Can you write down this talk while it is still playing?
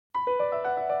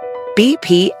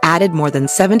BP added more than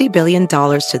 $70 billion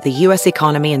to the U.S.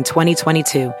 economy in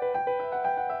 2022.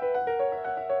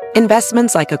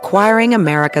 Investments like acquiring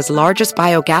America's largest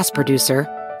biogas producer,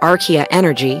 Archaea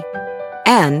Energy,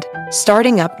 and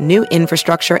starting up new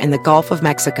infrastructure in the Gulf of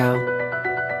Mexico.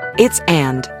 It's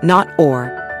and, not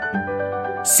or.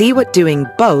 See what doing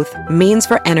both means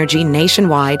for energy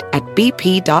nationwide at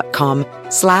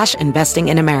bp.com/investing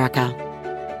in America.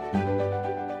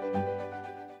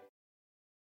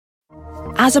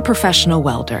 As a professional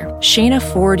welder, Shayna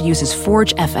Ford uses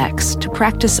Forge FX to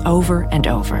practice over and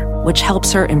over, which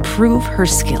helps her improve her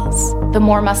skills. The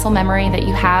more muscle memory that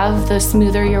you have, the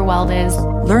smoother your weld is.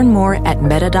 Learn more at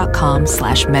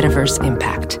meta.com/metaverse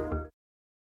impact.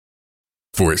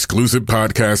 For exclusive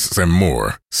podcasts and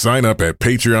more, sign up at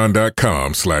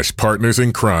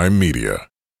patreon.com/partnersincrimemedia.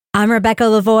 I'm Rebecca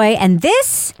Lavoie, and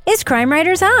this is Crime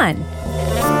Writers On.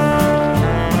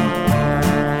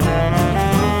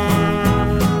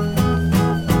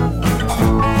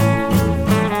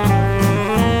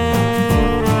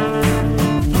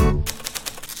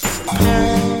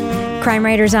 Crime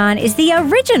Writers On is the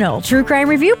original true crime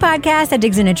review podcast that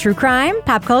digs into true crime,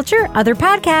 pop culture, other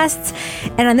podcasts.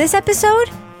 And on this episode,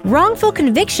 wrongful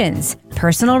convictions,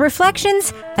 personal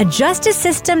reflections, a justice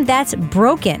system that's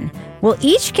broken. We'll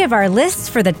each give our lists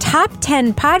for the top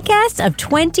 10 podcasts of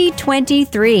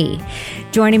 2023.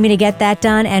 Joining me to get that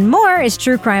done and more is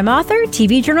true crime author,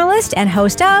 TV journalist, and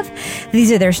host of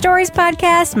These Are Their Stories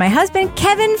podcast, my husband,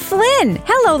 Kevin Flynn.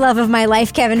 Hello, love of my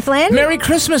life, Kevin Flynn. Merry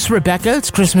Christmas, Rebecca.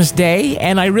 It's Christmas Day,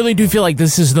 and I really do feel like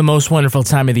this is the most wonderful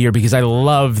time of the year because I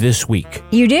love this week.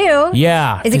 You do?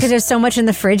 Yeah. Is it because there's so much in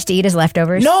the fridge to eat as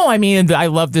leftovers? No, I mean, I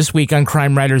love this week on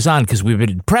Crime Writers On because we've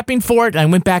been prepping for it. I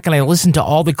went back and I listened to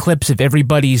all the clips of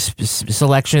everybody's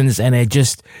selections, and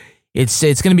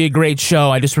it's going to be a great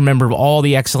show. I just remember all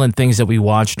the excellent things that we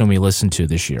watched and we listened to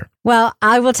this year. Well,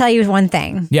 I will tell you one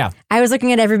thing. Yeah. I was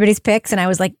looking at everybody's picks and I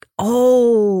was like,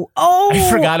 oh. I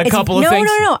forgot a couple of things.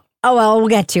 No. Oh, well, we'll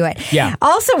get to it. Yeah.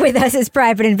 Also with us is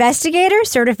private investigator,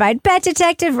 certified pet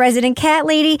detective, resident cat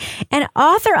lady, and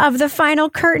author of The Final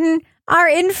Curtain, our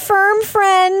infirm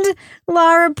friend,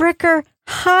 Lara Bricker.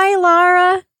 Hi,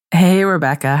 Lara. Hey,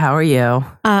 Rebecca. How are you?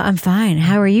 I'm fine.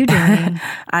 How are you doing?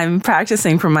 I'm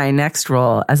practicing for my next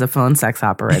role as a phone sex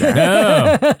operator.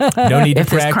 No need to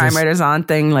If this practice. Crime Writers On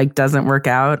thing doesn't work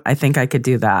out, I think I could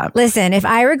do that. Listen, if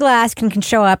Ira Glass can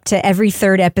show up to every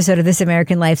third episode of This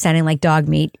American Life sounding like dog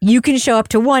meat, you can show up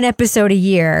to one episode a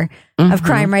year of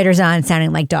Crime Writers On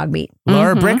sounding like dog meat.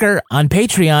 Laura Bricker on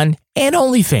Patreon and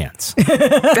OnlyFans.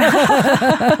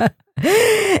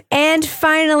 And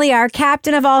finally, our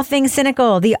captain of all things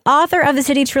cynical, the author of the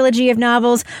City Trilogy of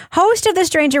novels, host of the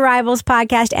Strange Arrivals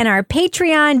podcast, and our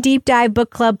Patreon Deep Dive Book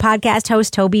Club podcast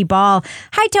host, Toby Ball.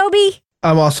 Hi, Toby.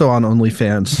 I'm also on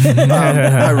OnlyFans.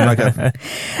 Hi, Rebecca.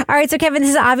 All right, so Kevin, this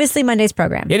is obviously Monday's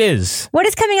program. It is. What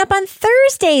is coming up on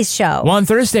Thursday's show? Well, on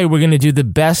Thursday, we're going to do the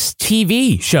best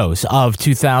TV shows of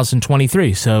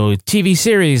 2023. So TV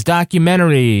series,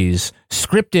 documentaries,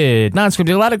 scripted,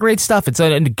 non-scripted, a lot of great stuff. It's,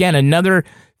 again, another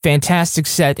fantastic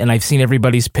set, and I've seen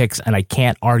everybody's picks, and I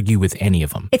can't argue with any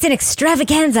of them. It's an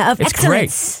extravaganza of excellence.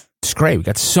 Great. It's great. We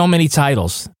got so many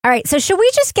titles. All right, so should we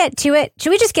just get to it?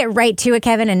 Should we just get right to it,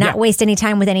 Kevin, and not waste any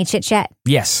time with any chit-chat?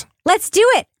 Yes. Let's do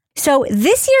it. So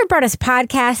this year brought us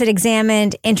podcasts that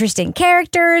examined interesting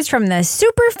characters from the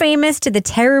super famous to the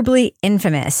terribly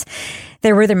infamous.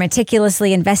 There were the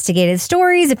meticulously investigated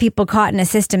stories of people caught in a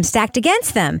system stacked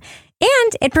against them.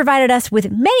 And it provided us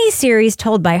with many series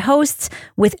told by hosts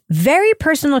with very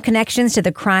personal connections to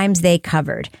the crimes they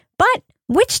covered. But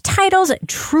which titles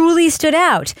truly stood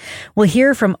out? We'll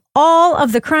hear from all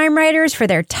of the crime writers for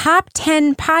their top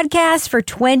 10 podcasts for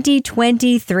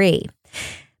 2023.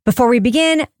 Before we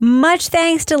begin, much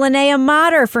thanks to Linnea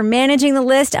Motter for managing the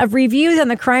list of reviews on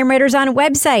the Crime Writers On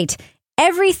website.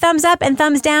 Every thumbs up and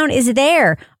thumbs down is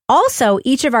there. Also,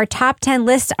 each of our top 10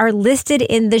 lists are listed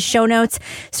in the show notes.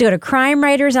 So go to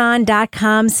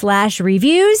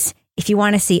crimewriterson.com/reviews if you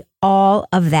want to see all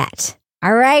of that.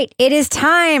 All right, it is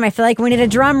time. I feel like we need a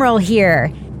drum roll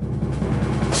here.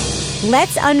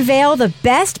 Let's unveil the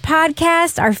best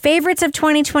podcasts, our favorites of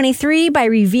 2023, by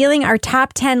revealing our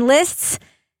top 10 lists.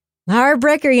 Lara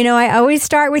Bricker, I always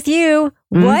start with you.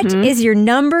 What is your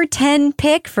number 10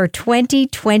 pick for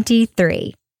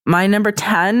 2023? My number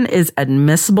 10 is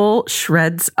Admissible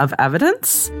Shreds of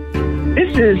Evidence.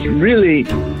 This is really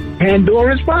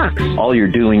Pandora's box. All you're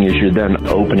doing is you're then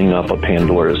opening up a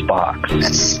Pandora's box.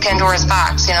 It's Pandora's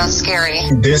box, it's scary.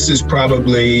 This is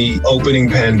probably opening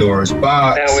Pandora's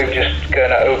box. Now we're just going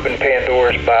to open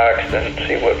Pandora's box and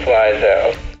see what flies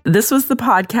out. This was the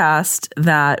podcast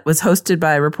that was hosted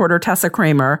by reporter Tessa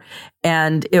Kramer,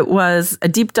 and it was a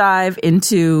deep dive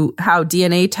into how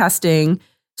DNA testing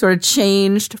sort of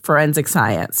changed forensic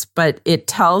science. But it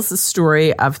tells the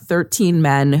story of 13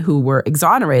 men who were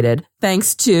exonerated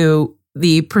thanks to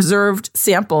the preserved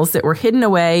samples that were hidden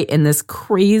away in this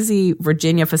crazy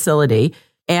Virginia facility,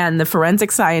 and the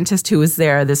forensic scientist who was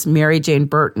there, this Mary Jane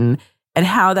Burton, and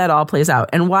how that all plays out.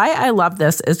 And why I love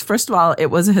this is, first of all, it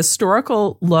was a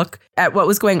historical look at what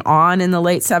was going on in the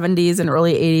late 70s and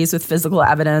early 80s with physical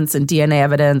evidence and DNA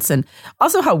evidence, and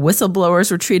also how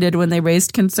whistleblowers were treated when they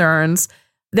raised concerns.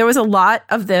 There was a lot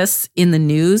of this in the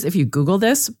news if you Google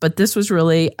this, but this was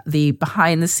really the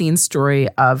behind-the-scenes story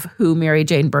of who Mary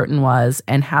Jane Burton was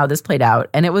and how this played out.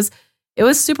 And it was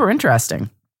super interesting.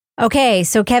 Okay,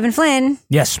 so Kevin Flynn.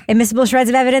 Yes. Admissible Shreds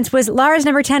of Evidence was Laura's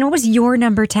number 10. What was your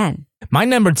number 10? My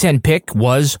number 10 pick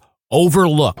was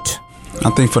Overlooked. I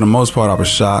think for the most part I was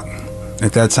shocked.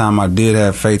 At that time I did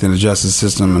have faith in the justice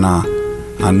system, and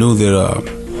I knew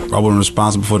that I wasn't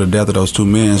responsible for the death of those two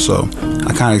men, so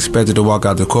I kind of expected to walk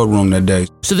out the courtroom that day.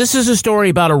 So this is a story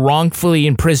about a wrongfully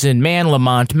imprisoned man,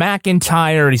 Lamont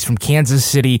McIntyre. He's from Kansas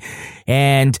City,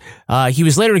 and he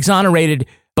was later exonerated,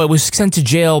 but was sent to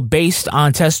jail based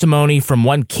on testimony from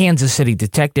one Kansas City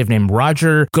detective named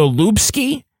Roger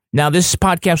Golubski. Now, this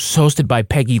podcast was hosted by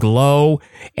Peggy Lowe,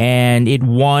 and it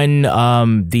won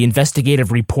the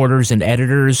Investigative Reporters and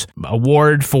Editors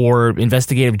Award for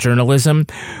Investigative Journalism.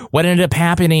 What ended up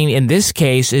happening in this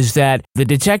case is that the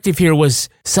detective here was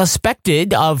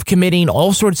suspected of committing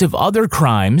all sorts of other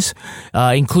crimes,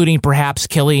 including perhaps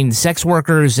killing sex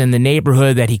workers in the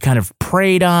neighborhood that he kind of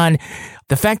preyed on.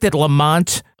 The fact that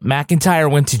Lamont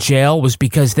McIntyre went to jail was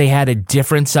because they had a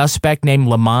different suspect named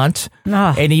Lamont.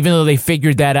 And even though they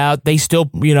figured that out, they still,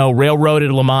 railroaded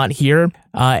Lamont here.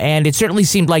 And it certainly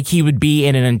seemed like he would be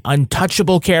an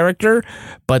untouchable character,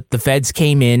 but the feds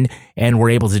came in and were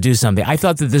able to do something. I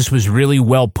thought that this was really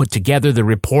well put together. The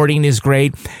reporting is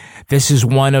great. This is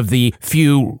one of the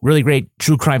few really great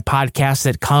true crime podcasts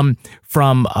that come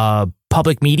from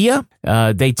public media.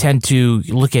 They tend to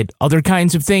look at other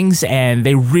kinds of things, and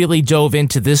they really dove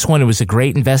into this one. It was a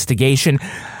great investigation.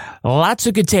 Lots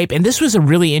of good tape, and this was a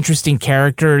really interesting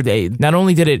character. Not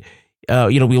only did it,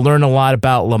 we learn a lot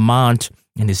about Lamont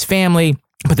and his family,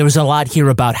 but there was a lot here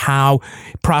about how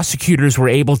prosecutors were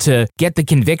able to get the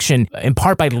conviction, in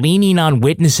part by leaning on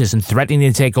witnesses and threatening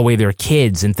to take away their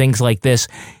kids and things like this.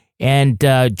 And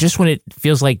just when it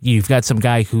feels like you've got some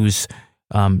guy who's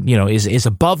is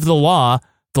above the law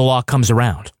comes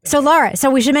around. So, Laura,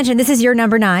 we should mention this is your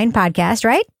number 9 podcast,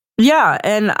 right? Yeah,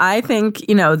 and I think,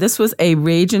 this was a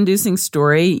rage-inducing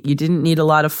story. You didn't need a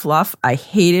lot of fluff. I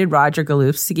hated Roger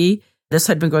Golubski. This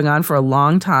had been going on for a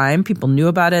long time. People knew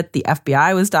about it. The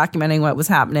FBI was documenting what was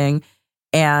happening.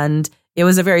 And it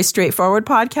was a very straightforward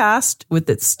podcast with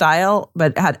its style,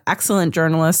 but had excellent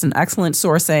journalists and excellent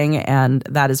sourcing, and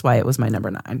that is why it was my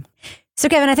number 9. So,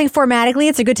 Kevin, I think formatically,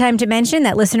 it's a good time to mention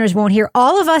that listeners won't hear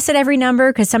all of us at every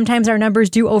number because sometimes our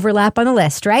numbers do overlap on the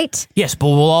list, right? Yes, but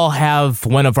we'll all have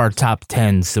one of our top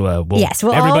 10s. We'll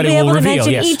all be able to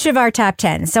mention each of our top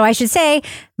 10s. So I should say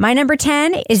my number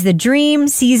 10 is The Dream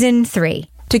Season 3.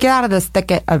 To get out of this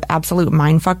thicket of absolute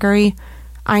mindfuckery,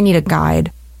 I need a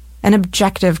guide, an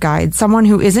objective guide, someone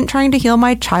who isn't trying to heal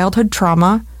my childhood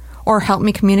trauma or help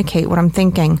me communicate what I'm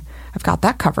thinking. I've got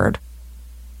that covered.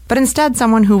 But instead,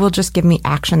 someone who will just give me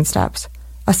action steps,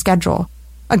 a schedule,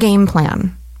 a game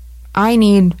plan. I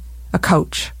need a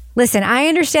coach. Listen, I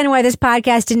understand why this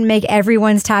podcast didn't make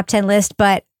everyone's top 10 list,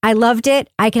 but I loved it.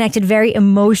 I connected very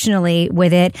emotionally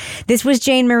with it. This was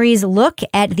Jane Marie's look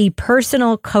at the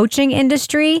personal coaching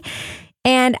industry.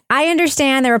 And I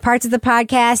understand there were parts of the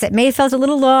podcast that may have felt a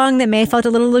little long, that may have felt a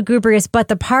little lugubrious, but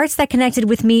the parts that connected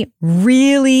with me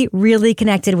really, really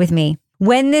connected with me.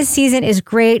 When this season is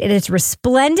great, it is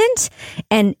resplendent,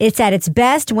 and it's at its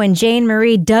best when Jane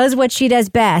Marie does what she does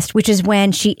best, which is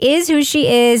when she is who she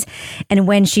is, and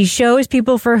when she shows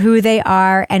people for who they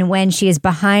are, and when she is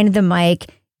behind the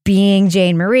mic, being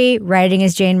Jane Marie, writing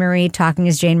as Jane Marie, talking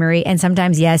as Jane Marie, and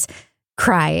sometimes, yes,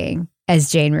 crying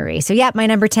as Jane Marie. So, my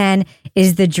number 10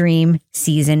 is The Dream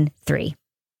Season 3.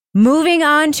 Moving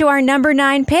on to our number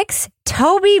 9 picks,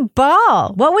 Toby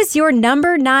Ball. What was your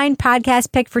number 9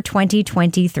 podcast pick for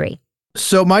 2023?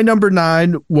 So my number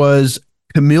 9 was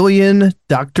Chameleon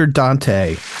Dr.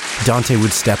 Dante. Dante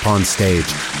would step on stage,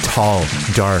 tall,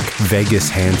 dark, Vegas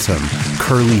handsome,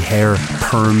 curly hair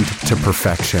permed to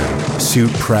perfection,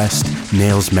 suit pressed,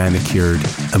 nails manicured,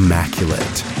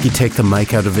 immaculate. He'd take the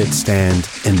mic out of its stand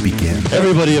and begin.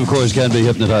 Everybody, of course, can be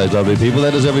hypnotized, lovely people.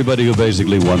 That is everybody who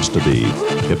basically wants to be.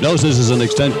 Hypnosis is an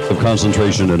extent of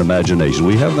concentration and imagination.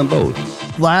 We have them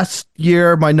both. Last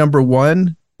year, my number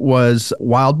one was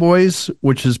Wild Boys,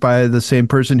 which is by the same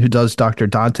person who does Dr.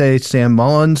 Dante, Sam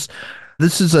Mullins.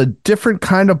 This is a different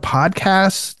kind of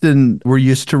podcast than we're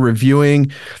used to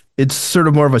reviewing. It's sort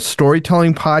of more of a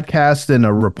storytelling podcast than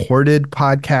a reported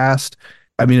podcast.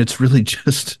 I mean, it's really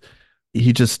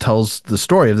he just tells the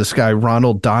story of this guy,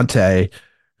 Ronald Dante,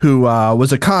 who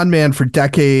was a con man for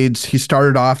decades. He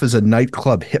started off as a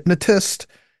nightclub hypnotist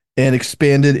and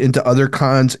expanded into other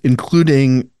cons,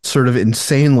 including sort of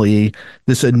insanely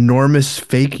this enormous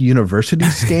fake university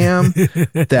scam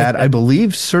that I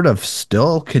believe sort of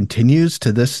still continues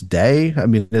to this day. I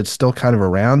mean, it's still kind of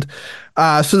around.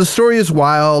 So the story is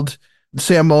wild.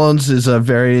 Sam Mullins is a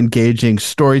very engaging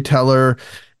storyteller,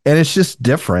 and it's just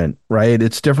different, right?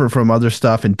 It's different from other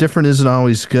stuff, and different isn't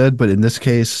always good, but in this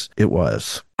case, it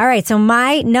was. All right, so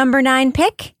my number 9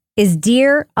 pick is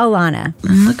Dear Alana.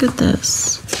 And look at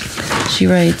this. She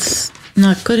writes,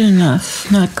 not good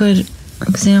enough, not good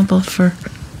example for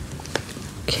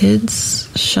kids,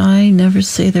 shy, never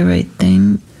say the right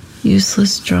thing,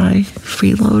 useless, dry,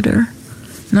 freeloader,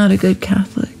 not a good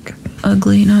Catholic,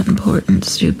 ugly, not important,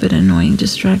 stupid, annoying,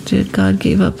 distracted, God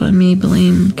gave up on me,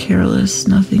 blame, careless,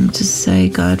 nothing to say,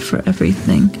 God for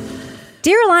everything.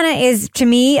 Dear Alana is, to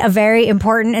me, a very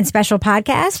important and special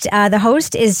podcast. The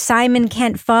host is Simon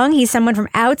Kent Fung. He's someone from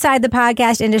outside the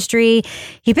podcast industry.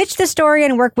 He pitched the story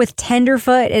and worked with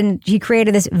Tenderfoot, and he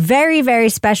created this very, very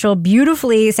special,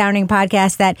 beautifully sounding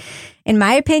podcast that, in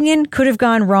my opinion, could have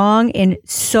gone wrong in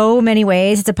so many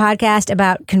ways. It's a podcast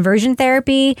about conversion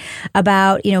therapy,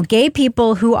 about, gay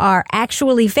people who are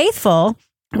actually faithful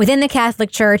within the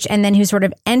Catholic Church, and then who sort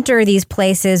of enter these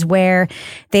places where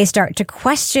they start to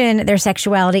question their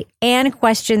sexuality and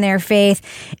question their faith.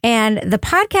 And the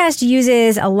podcast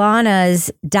uses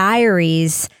Alana's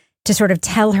diaries to sort of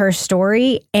tell her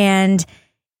story. And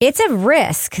it's a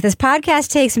risk. This podcast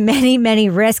takes many, many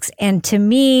risks. And to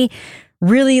me,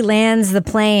 really lands the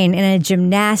plane in a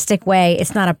gymnastic way.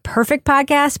 It's not a perfect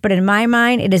podcast, but in my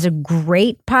mind, it is a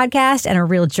great podcast and a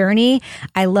real journey.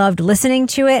 I loved listening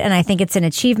to it, and I think it's an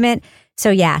achievement.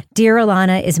 So yeah, Dear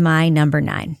Alana is my number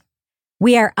 9.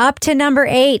 We are up to number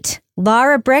 8.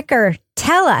 Laura Bricker,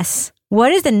 tell us,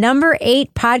 what is the number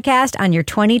 8 podcast on your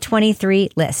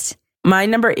 2023 list? My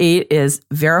number 8 is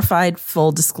Verified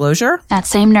Full Disclosure. That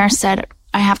same nurse said,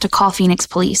 I have to call Phoenix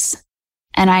Police.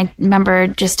 And I remember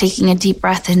just taking a deep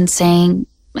breath and saying,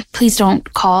 please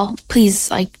don't call. Please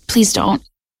don't.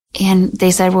 And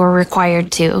they said, we're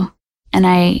required to. And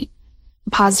I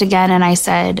paused again and I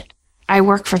said, I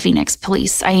work for Phoenix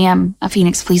Police. I am a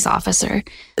Phoenix police officer.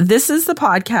 This is the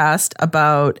podcast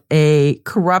about a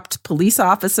corrupt police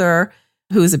officer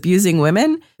who's abusing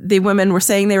women. The women were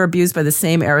saying they were abused by the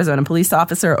same Arizona police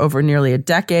officer over nearly a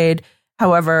decade.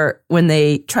 However, when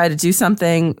they try to do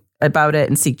something about it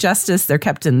and seek justice, they're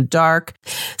kept in the dark.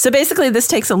 So basically, this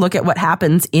takes a look at what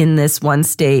happens in this one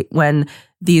state when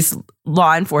these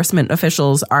law enforcement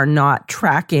officials are not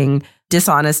tracking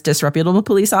dishonest, disreputable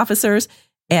police officers,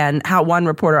 and how one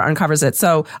reporter uncovers it.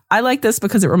 So I like this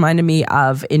because it reminded me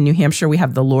of, in New Hampshire, we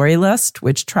have the Lori List,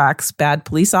 which tracks bad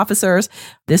police officers.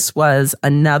 This was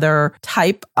another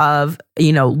type of,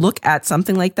 look at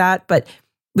something like that. But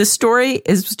the story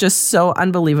is just so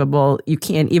unbelievable. You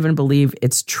can't even believe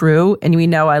it's true. And we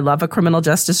know I love a criminal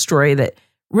justice story that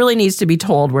really needs to be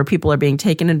told, where people are being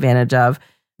taken advantage of.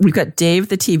 We've got Dave,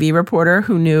 the TV reporter,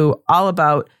 who knew all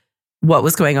about what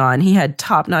was going on. He had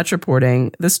top-notch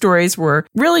reporting. The stories were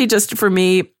really just, for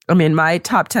me, my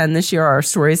top 10 this year are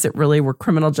stories that really were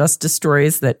criminal justice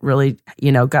stories that really,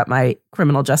 got my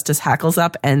criminal justice hackles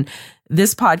up. And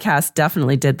this podcast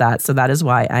definitely did that. So that is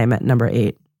why I am at number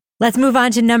 8. Let's move on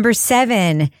to number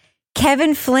 7.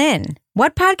 Kevin Flynn.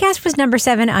 What podcast was number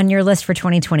 7 on your list for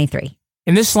 2023?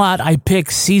 In this slot, I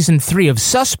pick season 3 of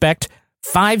Suspect,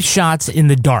 5 Shots in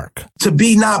the Dark. To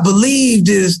be not believed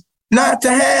is not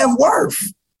to have worth.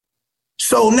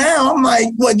 So now I'm like,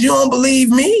 what, you don't believe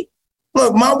me?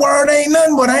 Look, my word ain't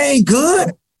nothing, but I ain't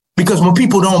good. Because when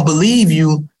people don't believe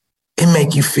you, it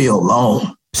make you feel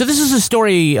alone. So this is a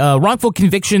story, wrongful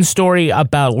conviction story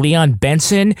about Leon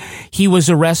Benson. He was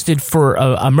arrested for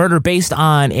a murder based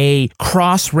on a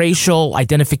cross-racial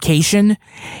identification.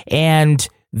 And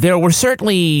there were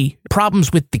certainly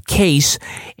problems with the case,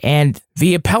 and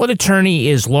the appellate attorney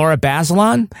is Laura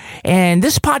Bazelon. And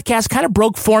this podcast kind of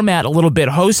broke format a little bit.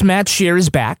 Host Matt Scheer is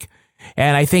back,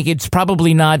 and I think it's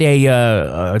probably not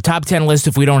a top 10 list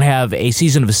if we don't have a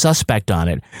season of a Suspect on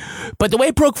it. But the way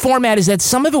it broke format is that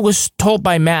some of it was told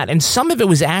by Matt, and some of it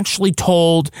was actually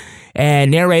told and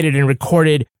narrated and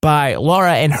recorded by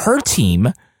Laura and her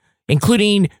team,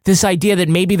 including this idea that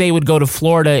maybe they would go to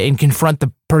Florida and confront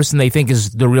the person they think is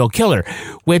the real killer,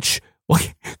 which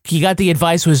he got the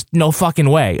advice was no fucking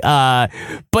way. But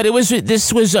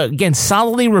this was again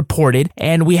solidly reported,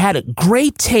 and we had a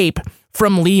great tape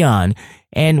from Leon,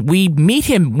 and we meet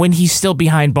him when he's still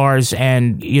behind bars,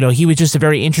 and he was just a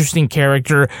very interesting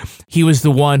character. He was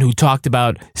the one who talked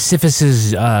about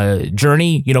Sisyphus's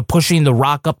journey, pushing the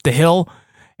rock up the hill.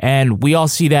 And we all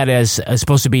see that as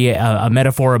supposed to be a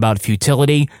metaphor about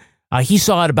futility. He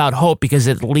saw it about hope because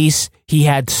at least he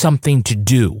had something to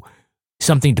do,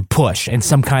 something to push, and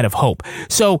some kind of hope.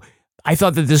 So I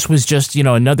thought that this was just,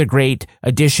 another great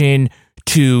addition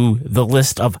to the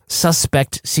list of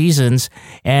Suspect seasons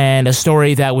and a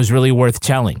story that was really worth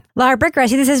telling. Lara Bricker, I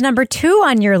see this is number 2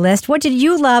 on your list. What did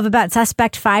you love about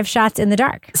Suspect 5 Shots in the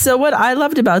Dark? So what I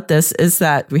loved about this is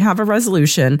that we have a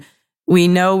resolution. We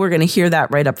know we're going to hear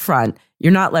that right up front.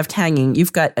 You're not left hanging.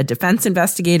 You've got a defense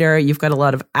investigator. You've got a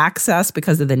lot of access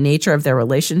because of the nature of their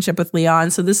relationship with Leon.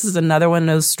 So this is another one of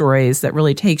those stories that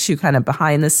really takes you kind of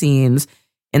behind the scenes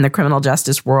in the criminal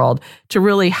justice world to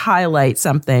really highlight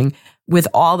something with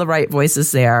all the right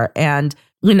voices there. And,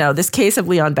 this case of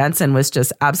Leon Benson was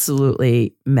just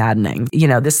absolutely maddening.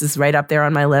 This is right up there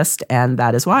on my list, and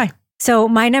that is why. So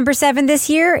my number 7 this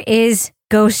year is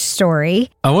Ghost Story.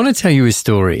 I want to tell you a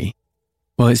story.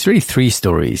 Well, it's really 3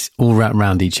 stories all wrapped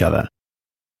around each other.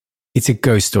 It's a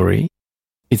ghost story,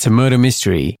 it's a murder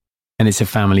mystery, and it's a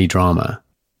family drama.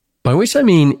 By which I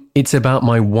mean it's about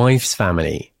my wife's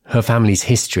family, her family's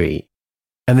history,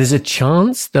 and there's a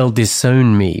chance they'll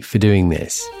disown me for doing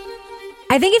this.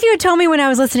 I think if you had told me when I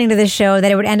was listening to this show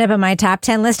that it would end up on my top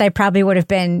 10 list, I probably would have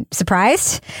been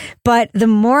surprised. But the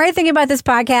more I think about this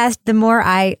podcast, the more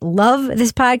I love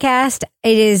this podcast.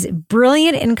 It is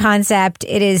brilliant in concept.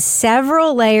 It is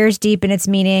several layers deep in its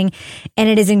meaning, and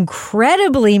it is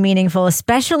incredibly meaningful,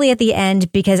 especially at the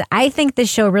end, because I think this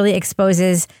show really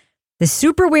exposes the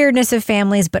super weirdness of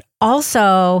families, but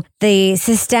also the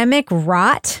systemic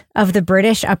rot of the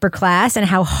British upper class and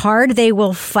how hard they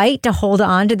will fight to hold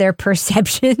on to their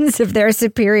perceptions of their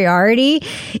superiority,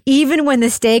 even when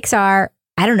the stakes are,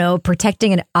 I don't know,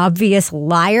 protecting an obvious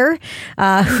liar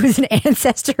who's an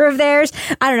ancestor of theirs.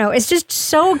 I don't know. It's just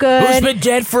so good. Who's been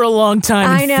dead for a long time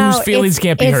I know. Whose feelings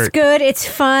can't be hurt. It's good. It's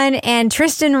fun. And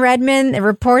Tristan Redmond, the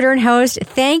reporter and host,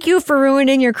 thank you for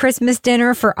ruining your Christmas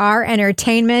dinner for our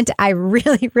entertainment. I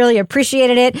really, really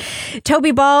appreciated it.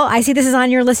 Toby Ball, I see this is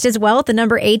on your list as well at the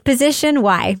number 8 position.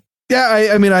 Why? Yeah,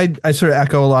 I mean, I sort of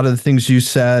echo a lot of the things you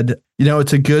said.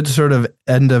 It's a good sort of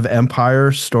end of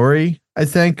empire story. I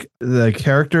think the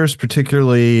characters,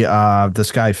 particularly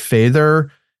this guy Father,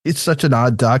 it's such an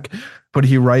odd duck, but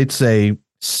he writes a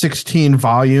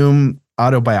 16-volume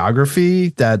autobiography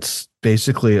that's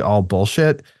basically all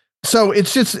bullshit. So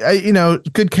it's just,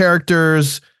 good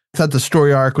characters. I thought the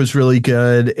story arc was really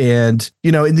good. And,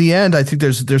 in the end, I think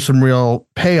there's some real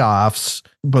payoffs,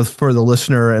 both for the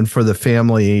listener and for the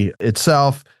family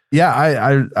itself. Yeah,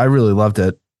 I really loved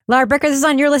it. Lara Bricker, this is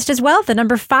on your list as well, the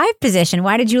number 5 position.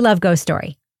 Why did you love Ghost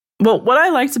Story? Well, what I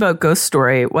liked about Ghost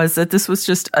Story was that this was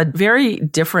just a very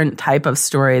different type of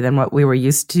story than what we were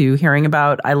used to hearing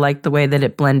about. I liked the way that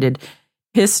it blended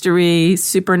history,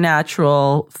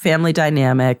 supernatural, family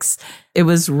dynamics. It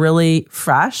was really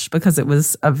fresh because it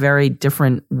was a very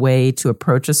different way to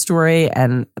approach a story,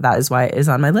 and that is why it is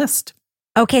on my list.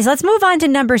 Okay, so let's move on to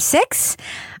number 6.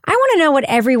 I want to know what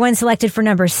everyone selected for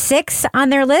number 6 on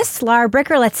their list. Lara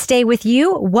Bricker, let's stay with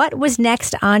you. What was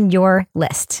next on your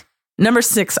list? Number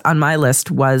 6 on my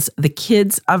list was The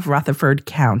Kids of Rutherford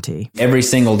County. Every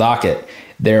single docket,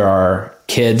 there are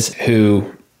kids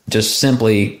who just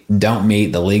simply don't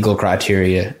meet the legal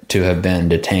criteria to have been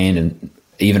detained and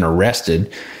even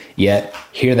arrested. Yet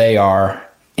here they are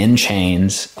in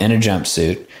chains, in a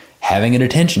jumpsuit, having a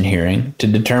detention hearing to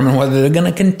determine whether they're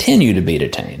going to continue to be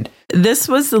detained. This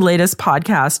was the latest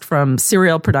podcast from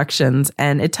Serial Productions,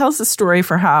 and it tells the story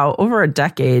for how, over a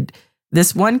decade,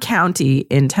 this one county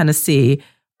in Tennessee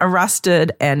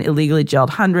arrested and illegally jailed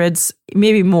hundreds,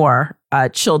 maybe more,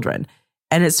 children.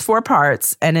 And it's 4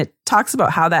 parts, and it talks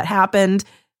about how that happened,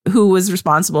 who was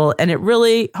responsible, and it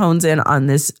really hones in on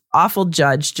this awful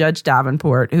judge, Judge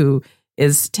Davenport, who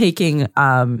is taking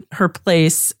her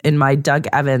place in my Doug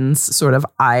Evans sort of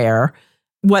ire.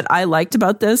 What I liked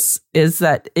about this is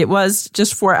that it was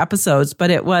just 4 episodes,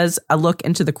 but it was a look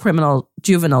into the criminal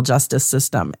juvenile justice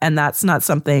system. And that's not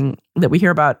something that we hear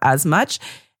about as much.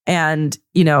 And,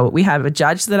 you know, we have a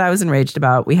judge that I was enraged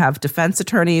about. We have defense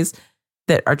attorneys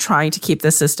that are trying to keep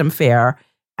the system fair.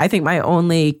 I think my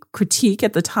only critique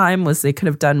at the time was they could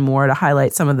have done more to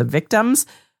highlight some of the victims.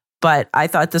 But I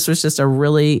thought this was just a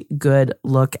really good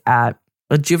look at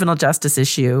a juvenile justice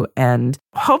issue. And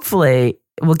hopefully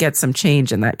we'll get some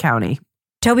change in that county.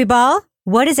 Toby Ball,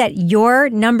 what is at your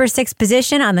number 6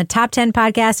 position on the top 10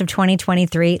 podcast of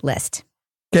 2023 list?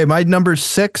 Okay, my number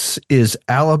 6 is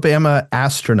Alabama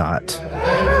Astronaut.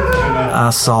 I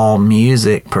saw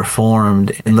music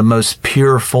performed in the most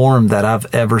pure form that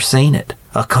I've ever seen it.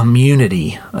 A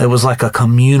community. It was like a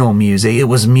communal music. It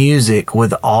was music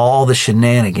with all the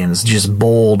shenanigans just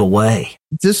boiled away.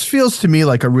 This feels to me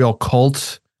like a real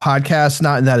cult podcast,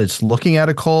 not in that it's looking at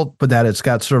a cult, but that it's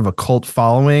got sort of a cult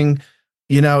following.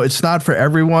 You know, it's not for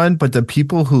everyone, but the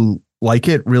people who like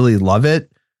it really love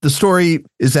it. The story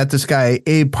is that this guy,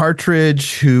 Abe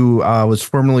Partridge, who was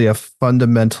formerly a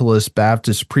fundamentalist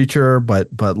Baptist preacher,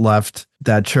 but left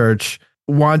that church,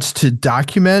 wants to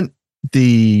document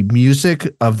the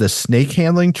music of the snake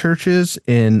handling churches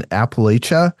in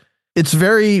Appalachia. It's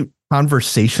very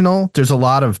conversational. There's a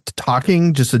lot of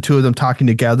talking, just the two of them talking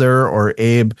together, or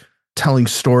Abe telling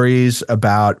stories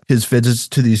about his visits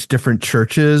to these different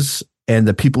churches and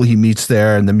the people he meets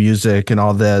there and the music and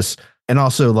all this. And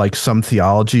also like some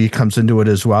theology comes into it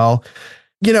as well.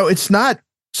 You know, it's not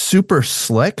super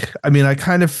slick. I mean, I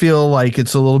kind of feel like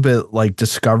it's a little bit like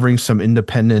discovering some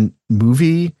independent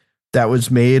movie that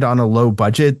was made on a low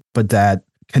budget, but that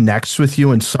connects with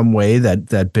you in some way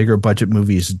that bigger budget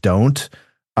movies don't.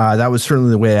 That was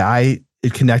certainly the way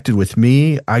it connected with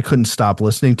me. I couldn't stop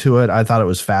listening to it. I thought it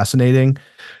was fascinating.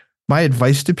 My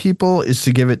advice to people is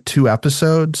to give it 2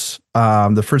 episodes.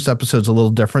 The first episode's a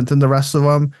little different than the rest of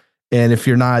them. And if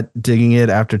you're not digging it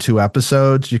after 2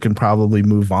 episodes, you can probably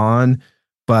move on.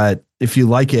 But if you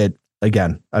like it,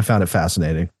 again, I found it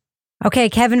fascinating. Okay,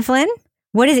 Kevin Flynn,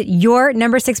 what is it your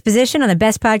number 6 position on the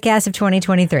best podcast of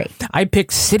 2023? I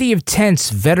picked City of Tents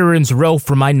Veterans Row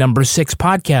for my number 6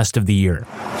 podcast of the year.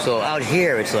 So out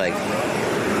here, it's like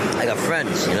I got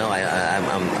friends, you know.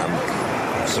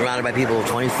 I'm surrounded by people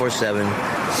 24/7.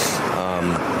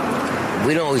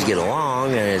 We don't always get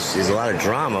along, and there's a lot of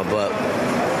drama, but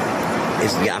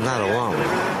I'm not alone.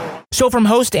 So from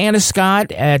host Anna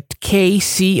Scott at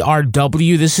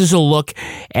KCRW, this is a look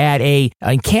at an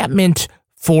encampment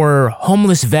for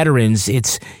homeless veterans.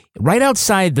 It's right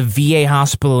outside the VA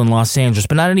hospital in Los Angeles,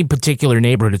 but not any particular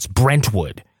neighborhood. It's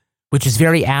Brentwood, which is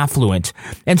very affluent.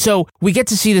 And so we get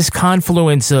to see this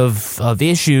confluence of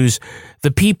issues.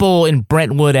 The people in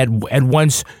Brentwood at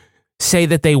once say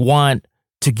that they want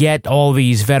to get all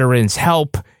these veterans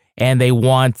help, and they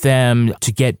want them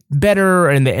to get better,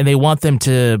 and they want them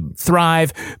to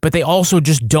thrive, but they also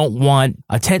just don't want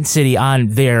a tent city on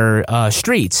their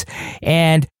streets.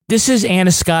 And this is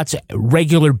Anna Scott's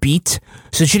regular beat,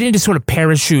 so she didn't just sort of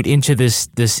parachute into this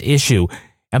issue.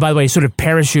 And by the way, sort of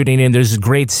parachuting in, there's a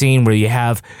great scene where you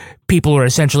have people who are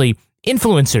essentially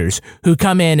influencers who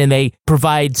come in and they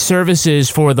provide services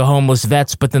for the homeless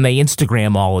vets, but then they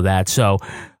Instagram all of that. So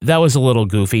that was a little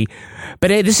goofy. But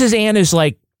this is Anna's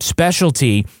like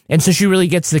specialty, and so she really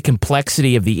gets the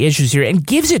complexity of the issues here and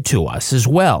gives it to us as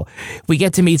well. We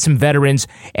get to meet some veterans,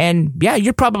 and yeah,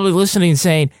 you're probably listening and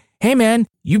saying, hey man,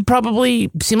 you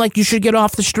probably seem like you should get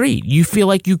off the street. You feel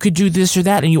like you could do this or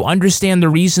that, and you understand the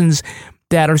reasons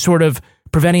that are sort of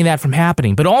preventing that from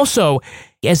happening. But also,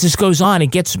 as this goes on, it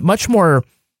gets much more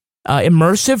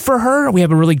immersive for her. We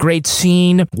have a really great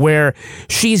scene where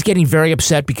she's getting very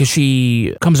upset because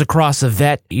she comes across a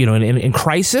vet, you know, in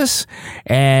crisis,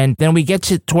 and then we get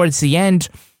towards the end,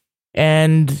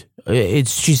 and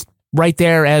she's right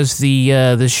there as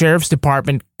the sheriff's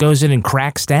department goes in and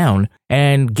cracks down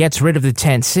and gets rid of the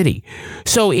tent city.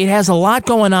 So it has a lot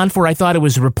going on for her. I thought it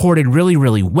was reported really,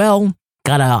 really well.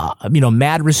 Got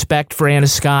mad respect for Anna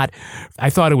Scott.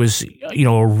 I thought it was,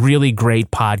 a really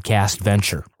great podcast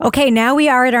venture. Okay, now we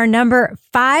are at our number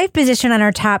 5 position on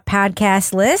our top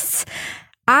podcast lists.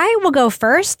 I will go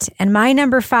first, and my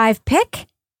number 5 pick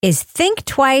is Think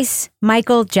Twice,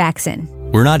 Michael Jackson.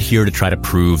 We're not here to try to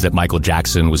prove that Michael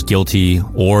Jackson was guilty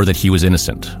or that he was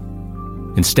innocent.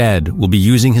 Instead, we'll be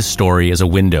using his story as a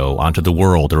window onto the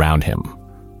world around him.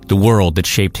 The world that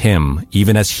shaped him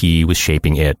even as he was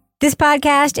shaping it. This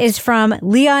podcast is from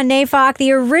Leon Neyfakh,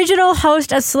 the original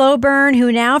host of Slow Burn,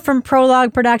 who now from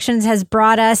Prologue Productions has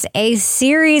brought us a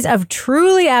series of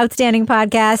truly outstanding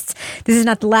podcasts. This is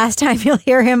not the last time you'll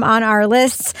hear him on our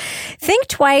lists. Think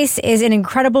Twice is an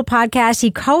incredible podcast.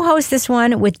 He co-hosts this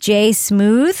one with Jay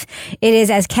Smooth. It is,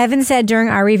 as Kevin said during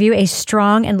our review, a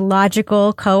strong and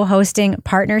logical co-hosting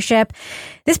partnership.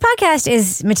 This podcast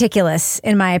is meticulous,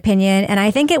 in my opinion, and I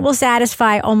think it will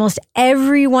satisfy almost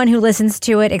everyone who listens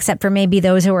to it, except for maybe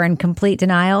those who are in complete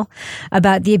denial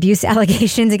about the abuse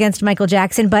allegations against Michael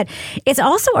Jackson. But it's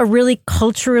also a really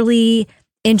culturally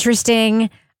interesting,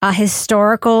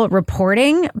 historical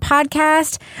reporting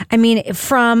podcast. I mean,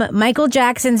 from Michael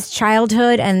Jackson's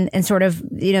childhood and sort of,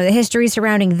 you know, the history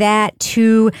surrounding that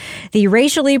to the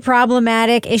racially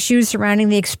problematic issues surrounding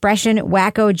the expression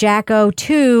wacko jacko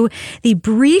to the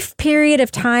brief period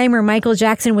of time where Michael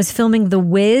Jackson was filming The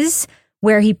Wiz,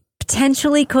 where he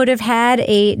potentially could have had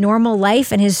a normal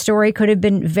life and his story could have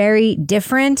been very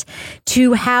different,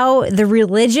 to how the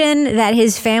religion that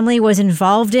his family was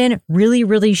involved in really,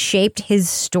 really shaped his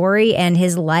story and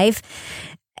his life.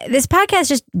 This podcast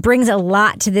just brings a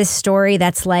lot to this story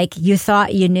that's like you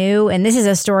thought you knew. And this is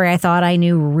a story I thought I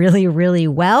knew really, really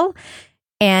well.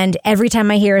 And every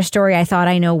time I hear a story I thought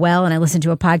I know well and I listen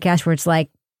to a podcast where it's like,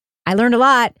 I learned a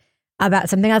lot about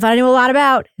something I thought I knew a lot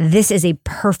about. This is a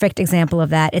perfect example of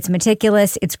that. It's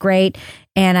meticulous. It's great.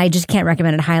 And I just can't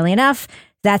recommend it highly enough.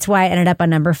 That's why it ended up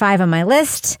on number 5 on my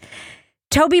list.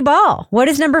 Toby Ball, what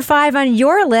is number 5 on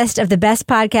your list of the best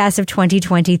podcasts of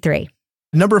 2023?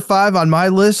 Number 5 on my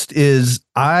list is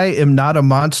I Am Not a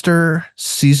Monster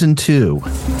Season 2.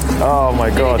 Oh my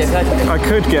God. I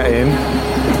could get in,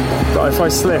 but if I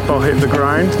slip, I'll hit the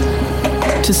ground.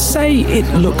 To say it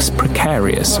looks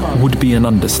precarious would be an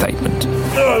understatement.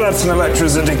 Oh, that's an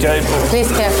electricity cable.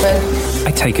 Please, careful.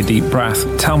 I take a deep breath,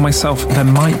 tell myself there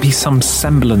might be some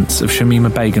semblance of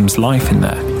Shamima Begum's life in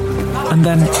there, and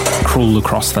then crawl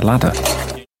across the ladder.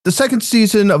 The second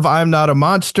season of I'm Not a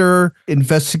Monster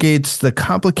investigates the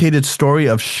complicated story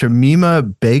of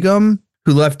Shamima Begum,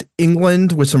 who left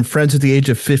England with some friends at the age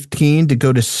of 15 to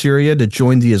go to Syria to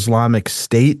join the Islamic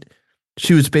State.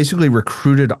 She was basically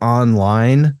recruited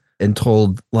online and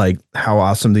told like how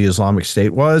awesome the Islamic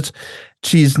State was.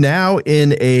 She's now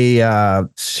in a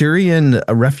Syrian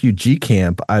refugee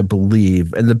camp, I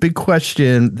believe. And the big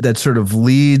question that sort of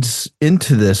leads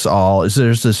into this all is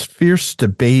there's this fierce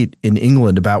debate in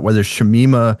England about whether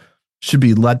Shamima should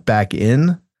be let back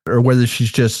in or whether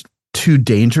she's just too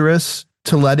dangerous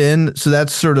to let in. So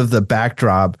that's sort of the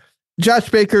backdrop. Josh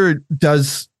Baker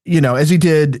does, you know, as he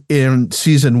did in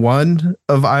season 1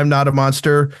 of I'm Not a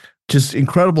Monster, just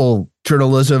incredible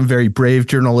journalism, very brave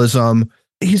journalism.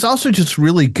 He's also just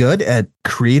really good at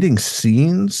creating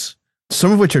scenes,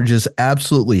 some of which are just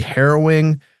absolutely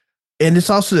harrowing. And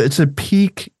it's a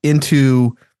peek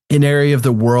into an area of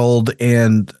the world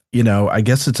and, you know, I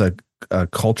guess it's a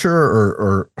culture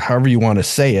or however you want to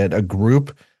say it, a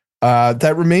group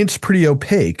that remains pretty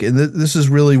opaque. And this is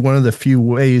really one of the few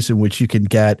ways in which you can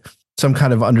get some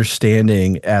kind of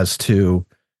understanding as to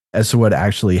what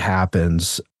actually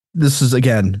happens. This is,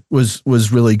 again,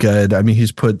 was really good. I mean,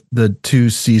 he's put the 2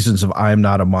 seasons of I'm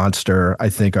Not a Monster, I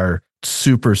think, are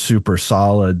super, super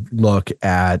solid look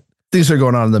at things that are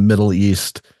going on in the Middle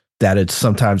East that it's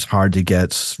sometimes hard to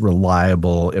get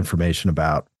reliable information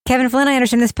about. Kevin Flynn, I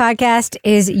understand this podcast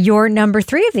is your number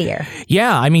 3 of the year.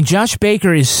 Yeah, I mean, Josh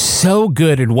Baker is so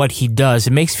good at what he does.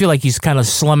 It makes me feel like he's kind of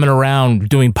slumming around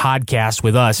doing podcasts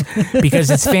with us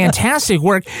because it's fantastic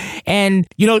work. And,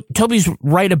 you know, Toby's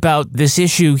right about this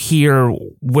issue here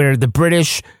where the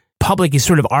British public is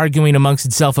sort of arguing amongst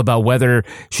itself about whether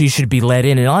she should be let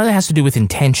in. And all that has to do with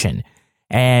intention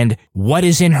and what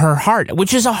is in her heart,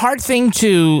 which is a hard thing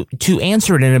to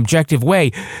answer in an objective way.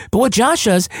 But what Josh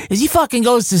does is he fucking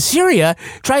goes to Syria,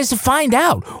 tries to find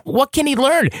out. What can he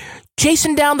learn?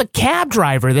 Chasing down the cab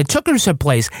driver that took her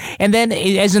someplace. And then,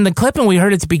 as in the clip and we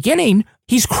heard at the beginning,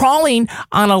 he's crawling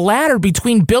on a ladder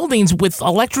between buildings with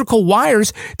electrical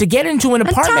wires to get into an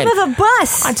apartment. On top of a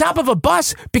bus. On top of a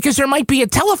bus, because there might be a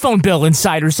telephone bill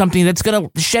inside or something that's going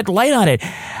to shed light on it.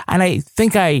 And I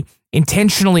think I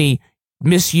intentionally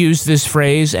misused this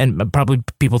phrase, and probably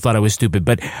people thought I was stupid.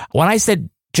 But when I said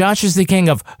Josh is the king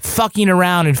of fucking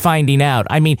around and finding out,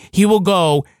 I mean, he will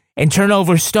go and turn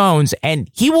over stones and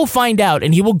he will find out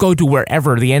and he will go to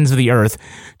wherever, the ends of the earth,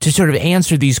 to sort of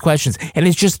answer these questions. And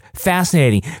it's just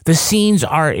fascinating. The scenes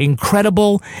are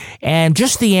incredible, and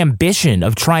just the ambition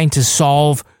of trying to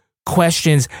solve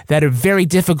questions that are very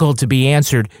difficult to be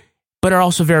answered, but are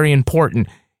also very important.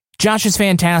 Josh is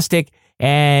fantastic.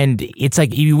 And it's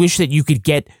like you wish that you could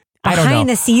get I don't know. Behind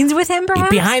the scenes with him,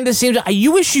 perhaps? Behind the scenes.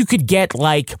 You wish you could get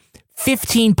like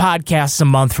 15 podcasts a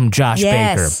month from Josh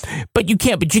Yes. Baker. But you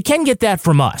can't. But you can get that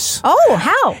from us. Oh,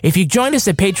 how? If you join us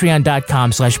at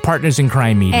patreon.com/Partners in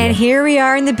Crime Media. And here we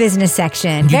are in the business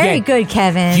section. Very good,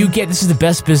 Kevin. This is the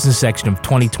best business section of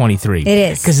 2023. It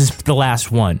is. Because it's the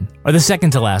last one. Or the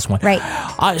second to last one. Right.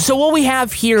 So what we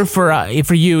have here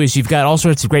for you is you've got all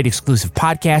sorts of great exclusive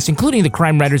podcasts, including the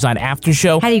Crime Writers on After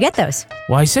Show. How do you get those?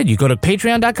 Well, I said you go to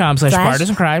patreon.com/Partners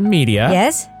in Crime Media.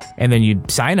 Yes. And then you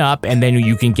sign up, and then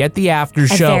you can get the after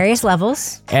show. At various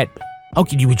levels.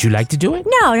 Okay, would you like to do it?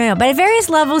 No. But at various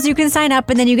levels, you can sign up,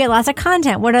 and then you get lots of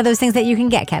content. What are those things that you can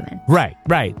get, Kevin? Right.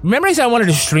 Remember I said I wanted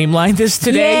to streamline this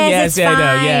today? Yes, it's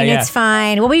fine. It's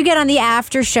fine. What will you get on the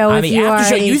after show on the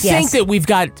after show? You think that we've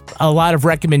got a lot of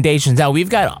recommendations. Now, we've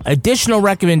got additional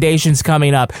recommendations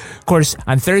coming up. Of course,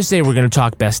 on Thursday, we're going to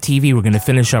talk Best TV. We're going to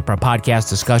finish up our podcast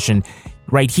discussion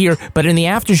right here. But in the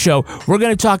after show, we're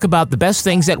going to talk about the best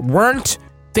things that weren't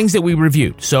things that we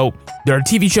reviewed. So there are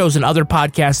TV shows and other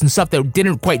podcasts and stuff that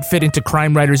didn't quite fit into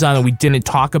Crime Writers on that we didn't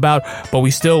talk about, but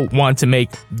we still want to make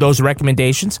those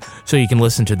recommendations so you can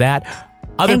listen to that.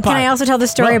 Can I also tell the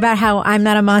story about how I'm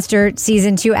Not a Monster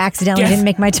season 2 accidentally didn't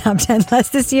make my top 10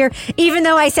 list this year, even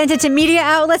though I sent it to media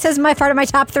outlets as part of my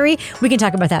top 3? We can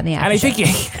talk about that in the after show.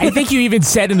 I think you even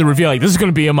said in the review, like, this is going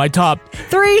to be in my top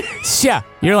 3. Yeah,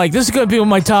 you're like, this is going to be in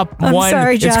my top 1. I'm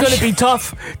sorry, Josh. It's going to be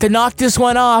tough to knock this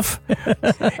one off.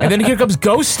 And then here comes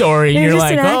Ghost Story. And you're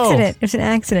like, accident. It's an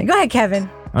accident. Go ahead, Kevin.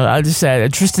 I just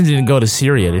said Tristan didn't go to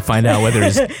Syria to find out whether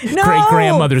his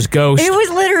great-grandmother's ghost. It was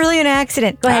literally an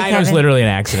accident. Go ahead, Kevin. It was literally an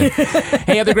accident.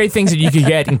 Hey, other great things that you can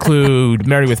get include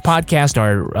Married with Podcast,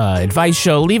 our advice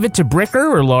show, Leave It to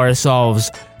Bricker, where Laura solves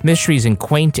mysteries in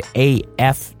quaint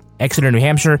AF Exeter, New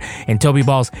Hampshire, and Toby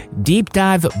Ball's Deep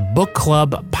Dive Book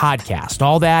Club podcast.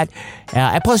 All that.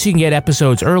 Plus, you can get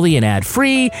episodes early and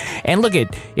ad-free. And look,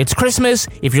 it's Christmas.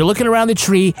 If you're looking around the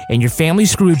tree and your family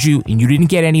screwed you and you didn't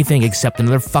get anything except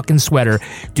another fucking sweater,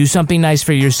 do something nice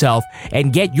for yourself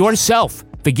and get yourself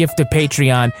the gift of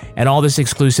Patreon and all this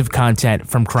exclusive content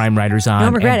from Crime Writers on.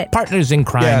 Don't regret it. Partners in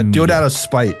Crime. Yeah, do it out of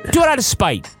spite. Do it out of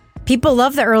spite. People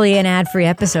love the early and ad-free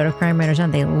episode of Crime Writers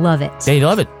on. They love it. They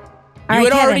love it. You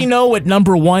would already know what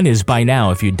number 1 is by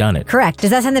now if you'd done it. Correct. Does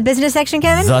that end the business section,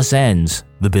 Kevin? Thus ends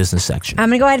the business section. I'm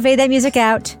going to go ahead and fade that music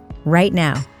out right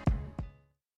now.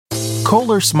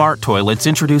 Kohler Smart Toilets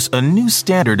introduce a new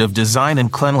standard of design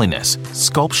and cleanliness,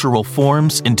 sculptural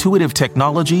forms, intuitive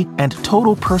technology, and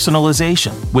total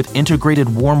personalization with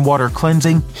integrated warm water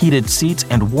cleansing, heated seats,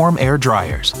 and warm air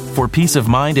dryers. For peace of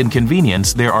mind and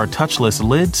convenience, there are touchless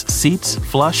lids, seats,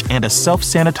 flush, and a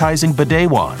self-sanitizing bidet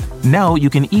wand. Now you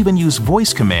can even use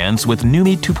voice commands with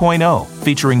Numi 2.0,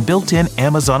 featuring built-in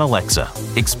Amazon Alexa.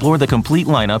 Explore the complete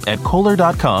lineup at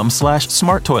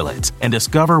Kohler.com/smarttoilets and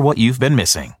discover what you've been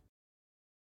missing.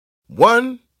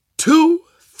 1, 2,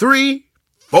 3,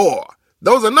 4.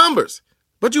 Those are numbers,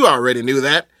 but you already knew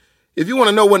that. If you want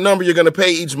to know what number you're going to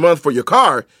pay each month for your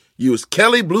car, use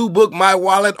Kelley Blue Book My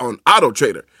Wallet on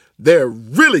AutoTrader. They're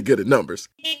really good at numbers.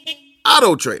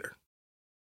 AutoTrader.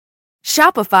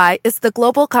 Shopify is the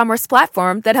global commerce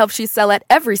platform that helps you sell at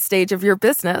every stage of your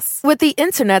business. With the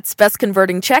internet's best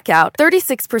converting checkout,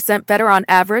 36% better on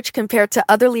average compared to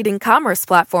other leading commerce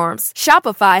platforms,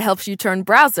 Shopify helps you turn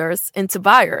browsers into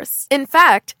buyers. In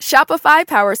fact, Shopify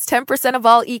powers 10% of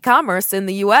all e-commerce in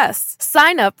the U.S.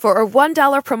 Sign up for a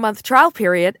 $1 per month trial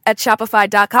period at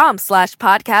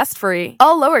shopify.com/podcast free.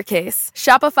 All lowercase,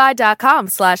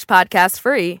 shopify.com/podcast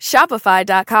free.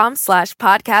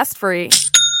 Shopify.com/podcast free.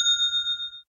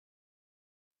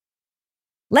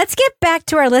 Let's get back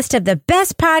to our list of the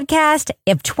best podcast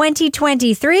of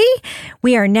 2023.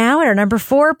 We are now at our number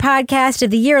 4 podcast of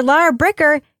the year. Laura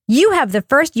Bricker, you have the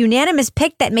first unanimous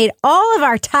pick that made all of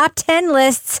our top 10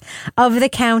 lists of the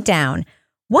countdown.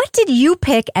 What did you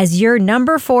pick as your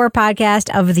number 4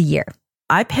 podcast of the year?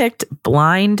 I picked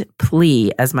Blind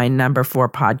Plea as my number 4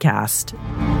 podcast.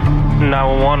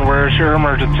 911, where's your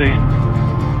emergency?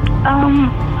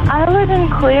 I live in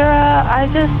Clara.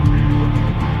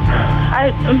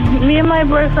 Me and my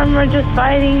boyfriend were just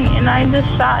fighting, and I just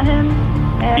shot him,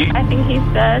 and I think he's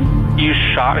dead. You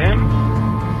shot him?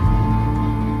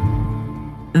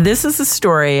 This is the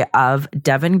story of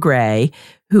Devin Gray,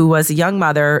 who was a young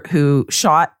mother who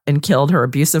shot and killed her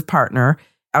abusive partner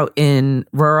out in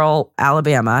rural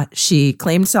Alabama. She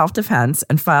claimed self-defense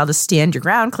and filed a stand your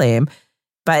ground claim,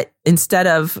 but instead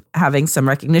of having some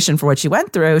recognition for what she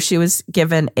went through, she was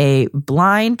given a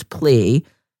blind plea,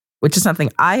 which is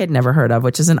something I had never heard of,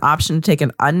 which is an option to take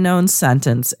an unknown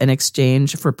sentence in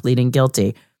exchange for pleading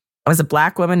guilty. As a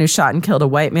black woman who shot and killed a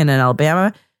white man in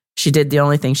Alabama, She did the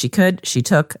only thing she could. She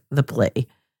took the plea.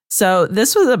 So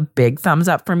this was a big thumbs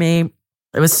up for me.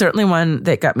 It was certainly one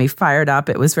that got me fired up.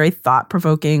 It was very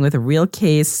thought-provoking with a real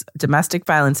case, domestic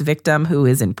violence victim who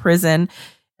is in prison.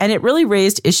 And it really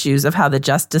raised issues of how the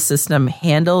justice system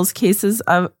handles cases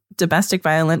of domestic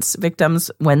violence victims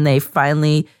when they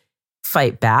finally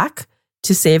fight back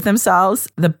to save themselves.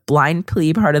 The blind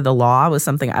plea part of the law was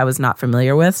something I was not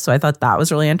familiar with. So I thought that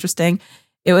was really interesting.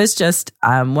 It was just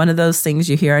one of those things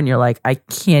you hear and you're like, I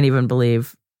can't even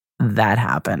believe that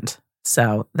happened.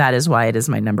 So that is why it is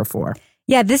my number 4.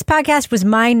 Yeah, this podcast was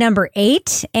my number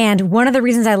 8. And one of the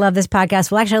reasons I love this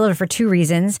podcast, well, actually, I love it for 2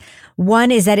 reasons.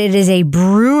 One is that it is a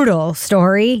brutal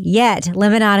story, yet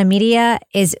Lemonada Media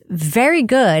is very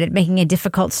good at making a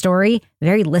difficult story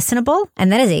very listenable.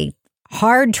 And that is a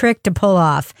hard trick to pull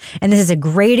off. And this is a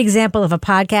great example of a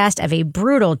podcast of a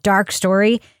brutal, dark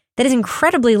story that is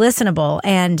incredibly listenable.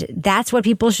 And that's what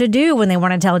people should do when they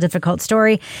want to tell a difficult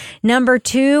story. Number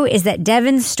 2 is that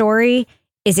Devin's story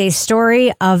is a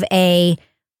story of a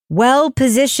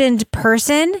well-positioned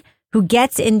person who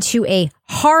gets into a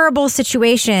horrible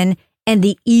situation and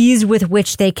the ease with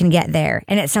which they can get there.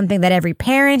 And it's something that every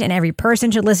parent and every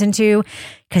person should listen to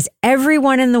because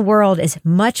everyone in the world is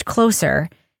much closer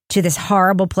to this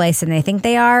horrible place than they think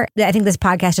they are. I think this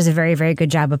podcast does a very, very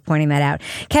good job of pointing that out.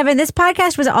 Kevin, this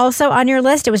podcast was also on your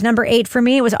list. It was number 8 for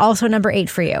me. It was also number 8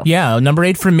 for you. Yeah, number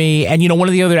 8 for me. And, one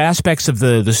of the other aspects of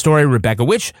the story, Rebecca,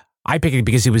 which I picked it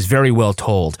because it was very well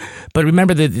told. But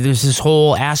remember that there's this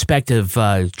whole aspect of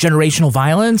generational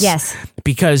violence. Yes.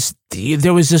 Because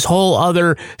there was this whole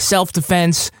other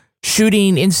self-defense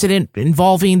shooting incident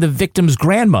involving the victim's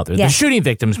grandmother, yes. The shooting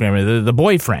victim's grandmother, the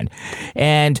boyfriend.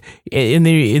 And in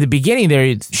the beginning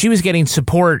there, she was getting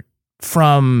support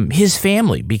from his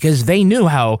family because they knew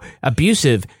how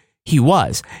abusive he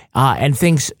was, and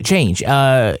things change.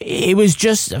 It was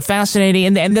just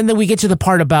fascinating. And then we get to the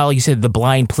part about, like you said, the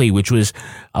blind plea, which was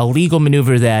a legal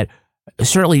maneuver that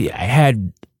certainly I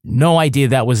had no idea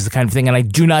that was the kind of thing. And I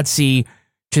do not see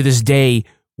to this day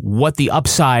what the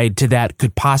upside to that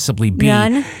could possibly be.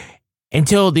 None.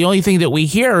 Until the only thing that we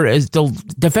hear is the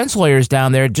defense lawyers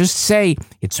down there just say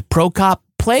it's a pro-cop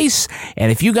place,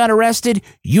 and if you got arrested,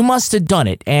 you must have done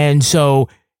it. And so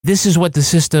this is what the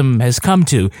system has come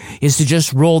to, is to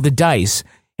just roll the dice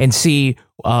and see,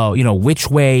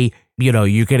 which way,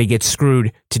 you're going to get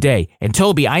screwed today. And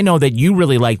Toby, I know that you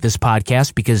really like this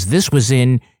podcast because this was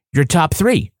in your top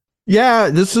 3. Yeah,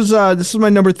 this is my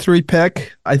number 3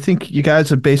 pick. I think you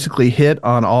guys have basically hit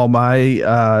on all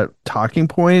my talking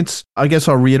points. I guess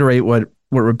I'll reiterate what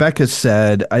Rebecca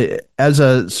said. As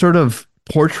a sort of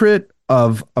portrait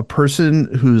of a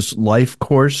person whose life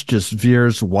course just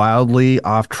veers wildly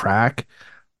off track.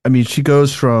 I mean, she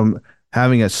goes from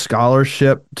having a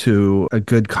scholarship to a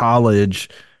good college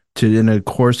to, in a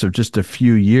course of just a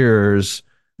few years,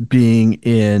 being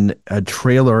in a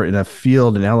trailer in a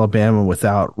field in Alabama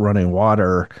without running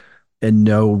water and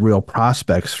no real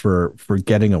prospects for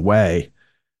getting away.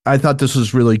 I thought this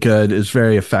was really good. It's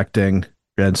very affecting.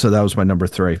 And so that was my number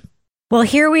 3. Well,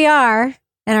 here we are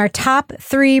in our top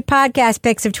 3 podcast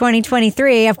picks of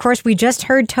 2023. Of course, we just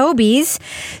heard Toby's.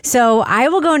 So I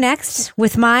will go next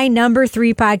with my number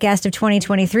 3 podcast of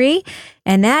 2023.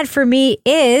 And that for me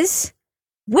is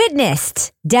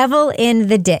Witnessed, Devil in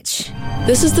the Ditch.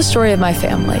 This is the story of my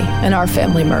family and our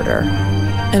family murder.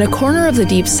 In a corner of the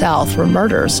Deep South where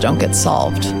murders don't get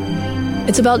solved.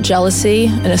 It's about jealousy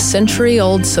and a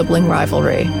century-old sibling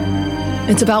rivalry.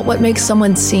 It's about what makes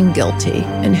someone seem guilty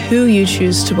and who you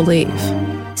choose to believe.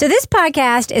 So this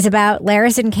podcast is about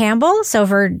Larison Campbell. So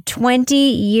for 20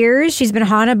 years, she's been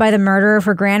haunted by the murder of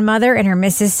her grandmother in her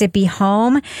Mississippi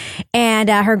home. And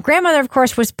her grandmother, of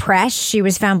course, was Presh. She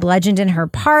was found bludgeoned in her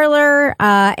parlor.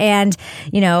 And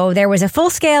there was a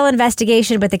full-scale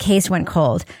investigation, but the case went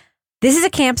cold. This is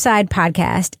a Campside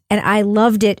podcast, and I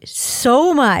loved it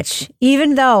so much,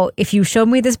 even though if you showed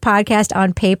me this podcast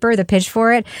on paper, the pitch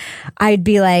for it, I'd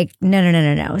be like, no.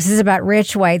 This is about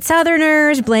rich white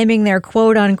Southerners blaming their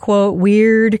quote-unquote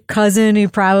weird cousin who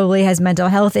probably has mental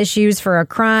health issues for a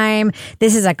crime.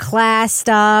 This is a class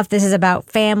stuff. This is about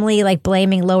family, like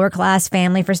blaming lower-class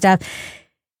family for stuff.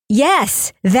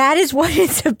 Yes, that is what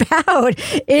it's about.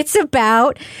 It's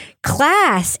about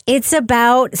class. It's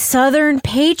about Southern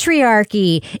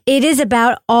patriarchy. It is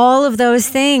about all of those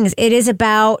things. It is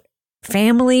about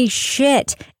family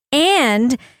shit.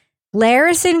 And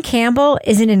Larison Campbell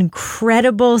is an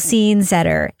incredible scene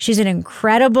setter. She's an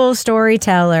incredible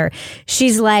storyteller.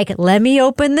 She's like, let me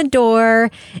open the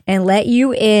door and let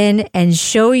you in and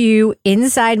show you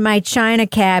inside my china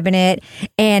cabinet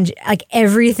and like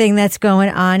everything that's going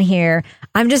on here.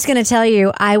 I'm just going to tell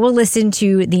you, I will listen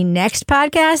to the next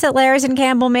podcast that Larison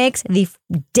Campbell makes the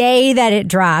day that it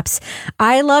drops.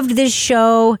 I loved this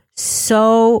show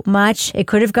so much. It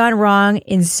could have gone wrong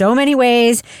in so many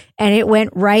ways, and it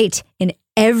went right in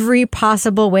every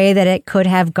possible way that it could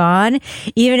have gone,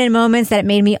 even in moments that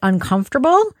made me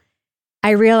uncomfortable. I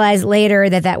realized later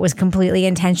that that was completely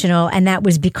intentional, and that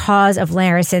was because of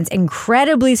Larison's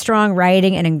incredibly strong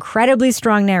writing and incredibly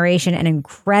strong narration and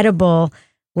incredible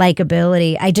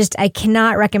likability. I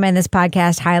cannot recommend this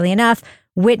podcast highly enough.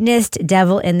 Witnessed,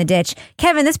 Devil in the Ditch.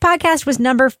 Kevin, this podcast was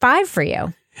number 5 for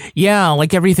you. Yeah,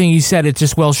 like everything you said, it's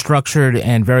just well structured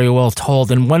and very well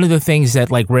told. And one of the things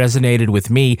that like resonated with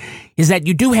me is that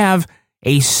you do have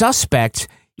a suspect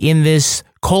in this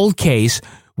cold case,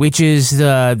 which is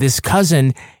this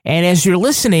cousin. And as you're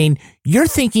listening, you're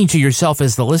thinking to yourself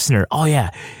as the listener, oh yeah,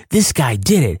 this guy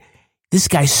did it. This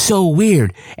guy's so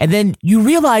weird. And then you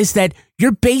realize that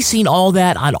you're basing all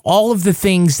that on all of the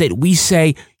things that we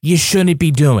say you shouldn't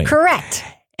be doing. Correct.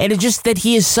 And it's just that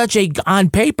he is such a, on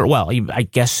paper, well, I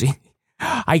guess,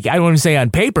 I don't want to say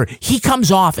on paper, he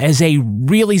comes off as a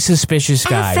really suspicious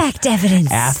guy.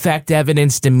 Affect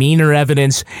evidence, demeanor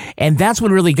evidence. And that's what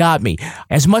really got me.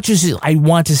 As much as I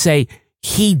want to say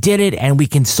he did it and we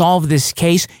can solve this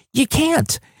case, you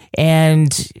can't.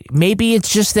 And maybe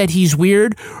it's just that he's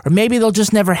weird, or maybe they'll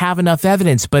just never have enough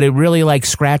evidence, but it really like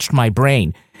scratched my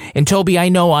brain. And Toby, I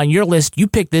know on your list, you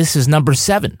picked this as number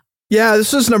 7. Yeah,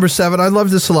 this is number 7. I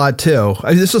love this a lot too.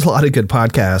 This is a lot of good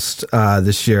podcasts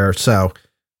this year. So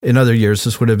in other years,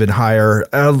 this would have been higher.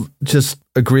 I'll just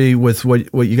agree with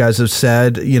what you guys have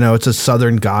said. You know, it's a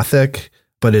Southern Gothic,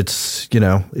 but it's, you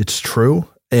know, it's true.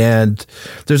 And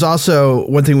there's also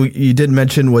one thing you didn't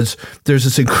mention was there's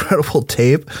this incredible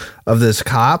tape of this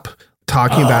cop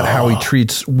talking about how he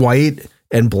treats white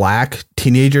and black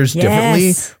teenagers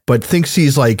differently, but thinks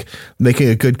he's like making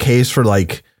a good case for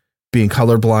like being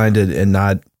colorblind and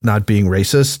not being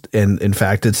racist. And in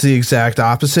fact, it's the exact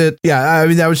opposite. Yeah. I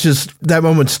mean, that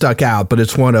moment stuck out, but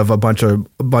it's one of a bunch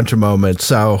of moments.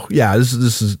 So yeah,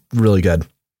 this is really good.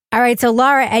 All right. So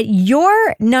Laura, at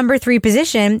your number 3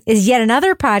 position is yet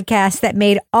another podcast that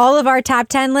made all of our top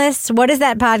 10 lists. What is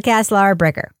that podcast, Laura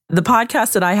Bricker? The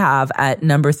podcast that I have at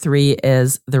number 3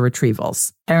 is The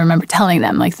Retrievals. I remember telling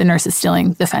them, like, the nurse is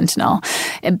stealing the fentanyl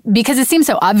because it seems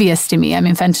so obvious to me. I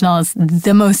mean, fentanyl is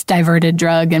the most diverted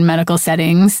drug in medical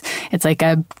settings. It's like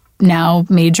a now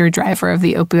major driver of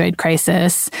the opioid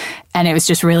crisis. And it was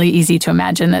just really easy to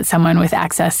imagine that someone with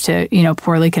access to, you know,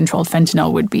 poorly controlled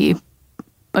fentanyl would be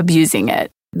abusing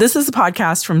it. This is a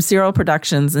podcast from Serial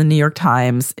Productions in the New York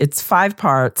Times. It's 5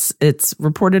 parts. It's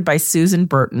reported by Susan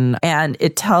Burton, and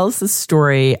it tells the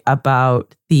story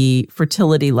about the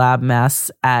fertility lab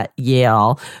mess at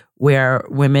Yale, where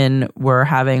women were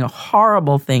having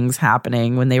horrible things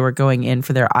happening when they were going in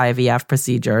for their IVF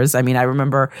procedures. I mean, I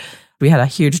remember we had a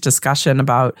huge discussion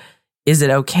about, is it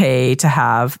okay to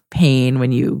have pain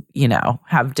when you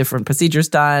have different procedures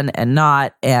done and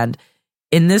not? And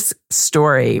in this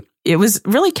story, it was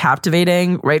really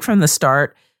captivating right from the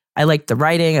start. I liked the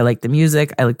writing. I liked the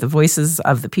music. I liked the voices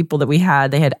of the people that we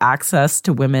had. They had access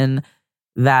to women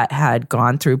that had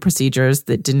gone through procedures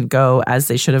that didn't go as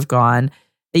they should have gone.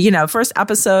 You know, first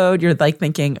episode, you're like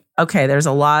thinking, okay, there's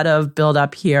a lot of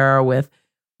buildup here with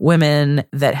women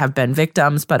that have been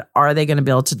victims, but are they going to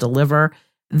be able to deliver?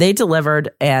 They delivered,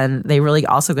 and they really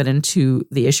also got into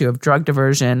the issue of drug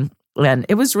diversion. And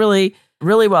it was really,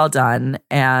 really well done.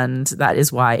 And that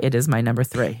is why it is my number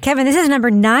 3. Kevin, this is number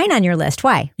 9 on your list.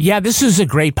 Why? Yeah, this is a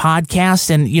great podcast.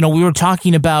 And, you know, we were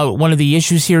talking about one of the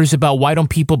issues here is about why don't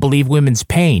people believe women's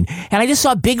pain? And I just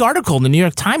saw a big article in the New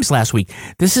York Times last week.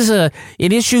 This is an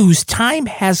issue whose time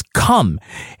has come.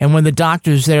 And when the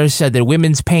doctors there said that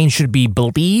women's pain should be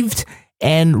believed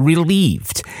and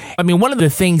relieved. I mean, one of the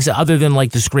things other than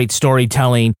like this great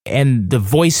storytelling and the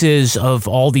voices of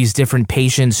all these different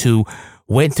patients who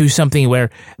went through something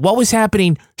where what was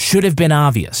happening should have been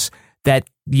obvious. That,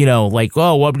 you know, like,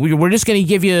 oh, well, we're just going to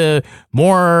give you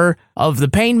more of the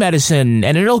pain medicine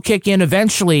and it'll kick in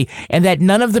eventually. And that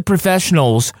none of the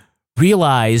professionals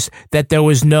realized that there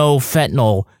was no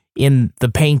fentanyl in the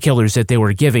painkillers that they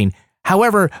were giving.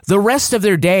 However, the rest of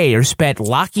their day are spent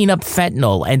locking up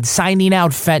fentanyl and signing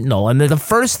out fentanyl. And the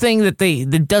first thing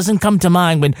that doesn't come to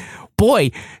mind when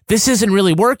boy, this isn't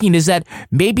really working, is that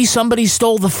maybe somebody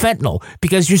stole the fentanyl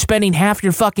because you're spending half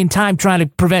your fucking time trying to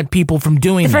prevent people from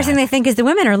doing The that. first thing they think is the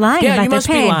women are lying about you their must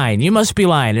pain. be lying. You must be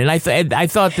lying. And I thought that You're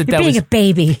that being was a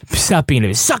baby. Stop being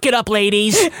a suck it up,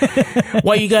 ladies.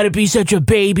 Why you got to be such a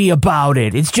baby about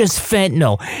it? It's just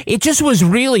fentanyl. It just was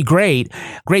really great.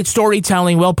 Great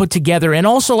storytelling, well put together, and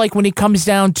also like when it comes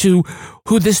down to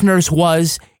who this nurse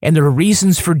was and the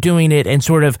reasons for doing it, and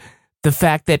sort of the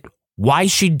fact that why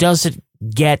she doesn't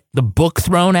get the book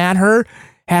thrown at her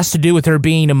has to do with her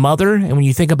being a mother. And when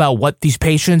you think about what these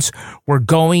patients were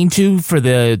going to for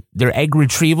their egg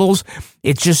retrievals,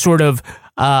 it's just sort of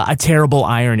a terrible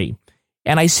irony.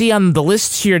 And I see on the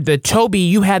list here that, Toby,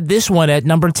 you had this one at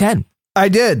number 10. I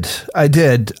did.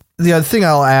 The other thing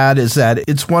I'll add is that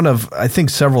it's one of, I think,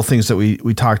 several things that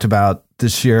we talked about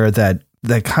this year that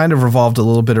kind of revolved a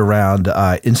little bit around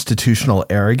institutional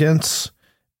arrogance.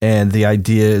 And the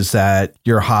idea is that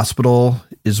your hospital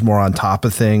is more on top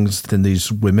of things than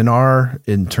these women are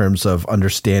in terms of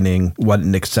understanding what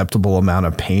an acceptable amount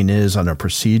of pain is on a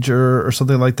procedure or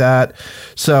something like that.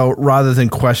 So rather than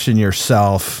question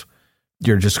yourself,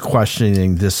 you're just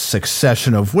questioning this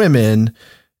succession of women.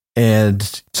 And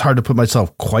it's hard to put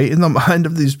myself quite in the mind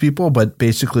of these people, but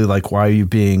basically, like, why are you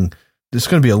being, it's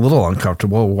going to be a little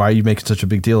uncomfortable. Why are you making such a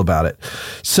big deal about it?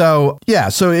 So, yeah,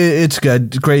 so it's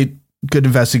good. Good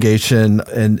investigation,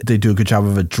 and they do a good job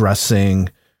of addressing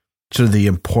sort of the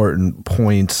important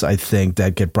points, I think,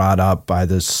 that get brought up by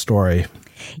this story.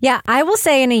 Yeah, I will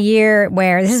say in a year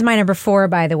where, this is my number 4,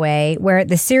 by the way, where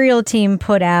the Serial team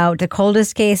put out The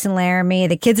Coldest Case in Laramie,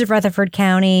 The Kids of Rutherford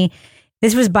County,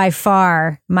 this was by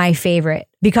far my favorite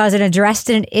because it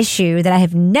addressed an issue that I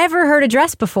have never heard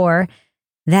addressed before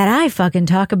that I fucking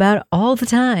talk about all the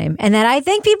time and that I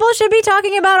think people should be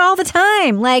talking about all the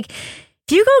time. Like,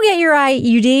 if you go get your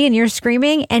IUD and you're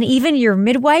screaming, and even your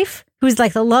midwife, who's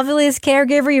like the loveliest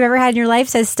caregiver you've ever had in your life,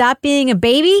 says, stop being a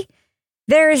baby,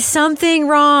 there is something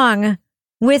wrong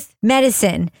with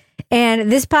medicine.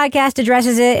 And this podcast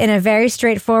addresses it in a very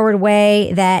straightforward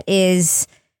way that is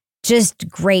just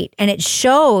great. And it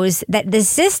shows that the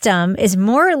system is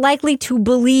more likely to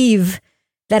believe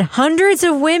that hundreds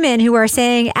of women who are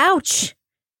saying, ouch,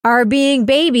 are being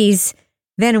babies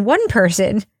than one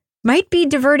person might be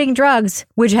diverting drugs,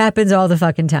 which happens all the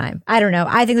fucking time. I don't know.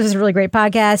 I think this is a really great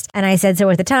podcast, and I said so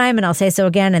at the time, and I'll say so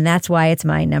again, and that's why it's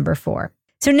my number 4.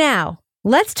 So now,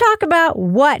 let's talk about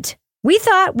what we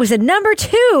thought was the number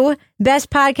 2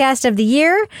 best podcast of the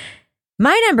year.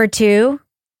 My number 2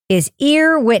 is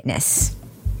Ear Witness.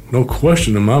 No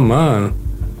question in my mind,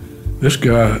 this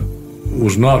guy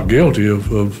was not guilty of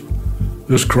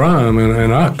this crime,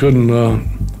 and I couldn't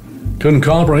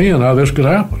comprehend how this could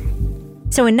happen.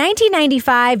 So in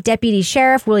 1995, Deputy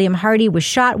Sheriff William Hardy was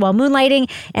shot while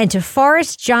moonlighting, and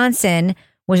DeForest Johnson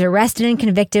was arrested and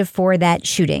convicted for that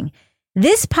shooting.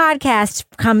 This podcast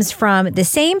comes from the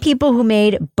same people who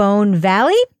made Bone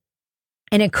Valley,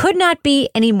 and it could not be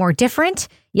any more different,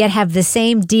 yet have the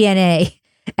same DNA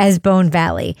as Bone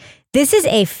Valley. This is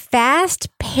a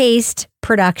fast-paced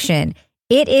production.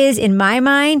 It is, in my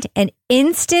mind, an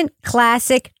instant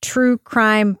classic true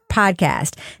crime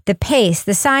podcast. The pace,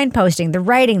 the signposting, the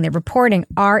writing, the reporting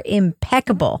are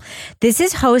impeccable. This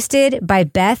is hosted by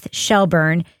Beth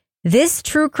Shelburne. This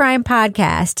true crime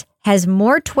podcast has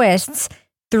more twists,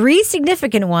 3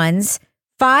 significant ones,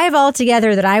 5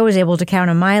 altogether that I was able to count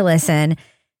on my listen,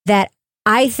 that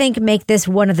I think make this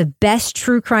one of the best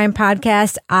true crime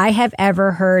podcasts I have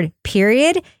ever heard,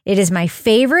 period. It is my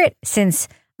favorite since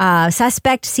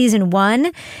Suspect Season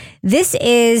 1. This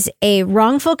is a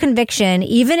wrongful conviction.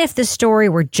 Even if the story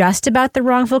were just about the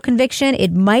wrongful conviction,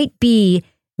 it might be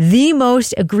the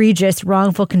most egregious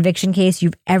wrongful conviction case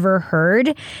you've ever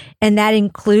heard. And that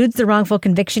includes the wrongful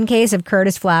conviction case of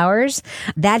Curtis Flowers.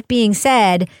 That being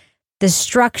said, the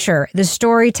structure, the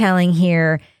storytelling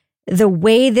here, the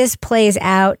way this plays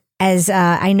out, as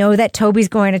I know that Toby's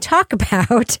going to talk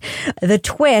about, the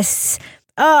twists,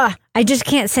 I just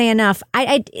can't say enough.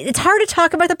 It's hard to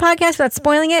talk about the podcast without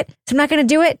spoiling it, so I'm not going to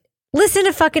do it. Listen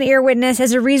to fucking Ear Witness.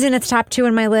 There's a reason it's top 2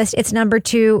 on my list. It's number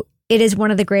 2. It is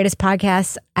one of the greatest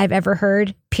podcasts I've ever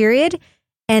heard, period.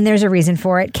 And there's a reason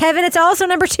for it. Kevin, it's also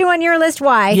number 2 on your list.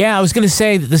 Why? Yeah, I was going to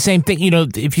say the same thing. You know,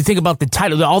 if you think about the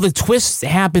title, all the twists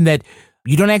happen that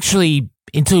you don't actually,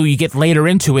 until you get later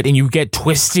into it and you get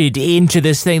twisted into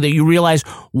this thing, that you realize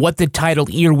what the title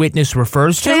Ear Witness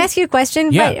refers to. Can I ask you a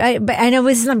question? Yeah. But I know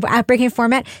this is an outbreaking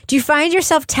format. Do you find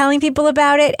yourself telling people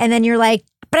about it and then you're like,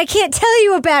 but I can't tell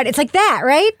you about it. It's like that,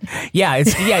 right? Yeah,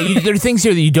 there are things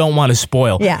here that you don't want to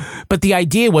spoil. Yeah. But the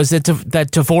idea was that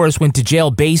DeForest went to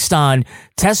jail based on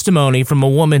testimony from a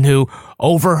woman who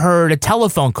overheard a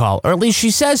telephone call, or at least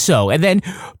she says so. And then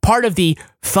part of the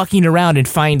fucking around and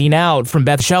finding out from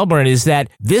Beth Shelburne is that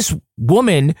this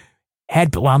woman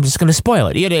I'm just going to spoil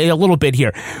it a little bit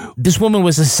here. This woman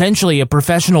was essentially a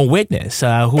professional witness. There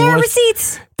are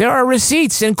receipts. There are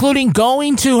receipts, including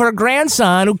going to her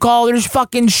grandson who called her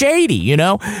fucking shady, you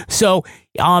know? So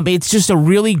it's just a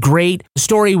really great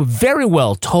story, very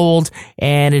well told,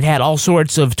 and it had all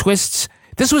sorts of twists.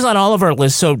 This was on all of our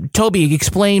lists, so Toby,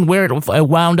 explain where it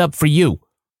wound up for you.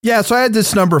 Yeah, so I had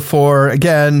this number 4.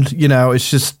 Again,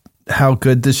 it's just how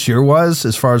good this year was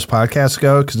as far as podcasts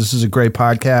go, because this is a great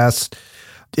podcast.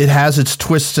 It has its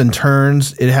twists and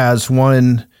turns. It has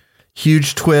one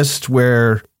huge twist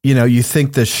where, you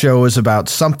think the show is about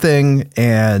something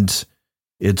and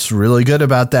it's really good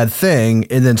about that thing.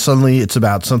 And then suddenly it's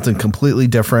about something completely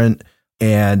different.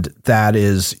 And that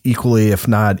is equally, if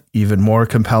not even more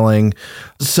compelling.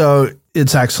 So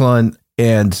it's excellent.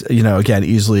 And, again,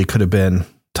 easily could have been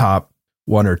top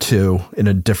 1 or 2 in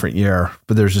a different year,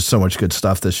 but there's just so much good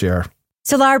stuff this year.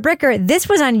 So Lara Bricker, this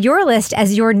was on your list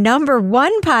as your number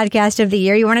 1 podcast of the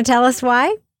year. You want to tell us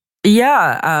why?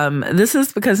 Yeah, this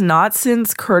is because not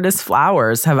since Curtis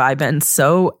Flowers have I been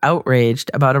so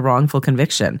outraged about a wrongful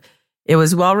conviction. It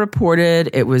was well reported.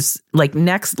 It was like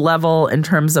next level in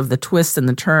terms of the twists and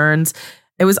the turns.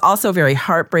 It was also very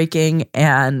heartbreaking.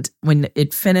 And when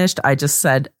it finished, I just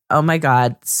said, oh my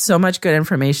God, so much good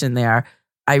information there.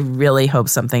 I really hope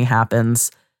something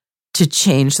happens to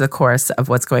change the course of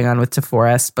what's going on with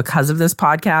DeForest because of this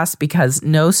podcast, because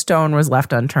no stone was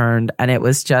left unturned. And it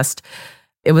was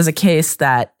a case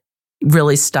that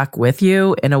really stuck with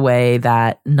you in a way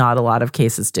that not a lot of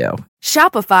cases do.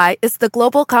 Shopify is the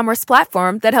global commerce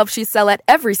platform that helps you sell at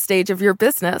every stage of your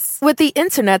business. With the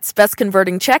internet's best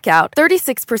converting checkout,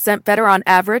 36% better on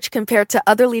average compared to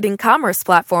other leading commerce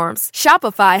platforms,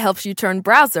 Shopify helps you turn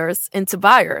browsers into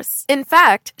buyers. In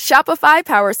fact, Shopify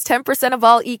powers 10% of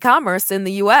all e-commerce in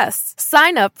the U.S.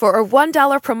 Sign up for a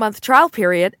 $1 per month trial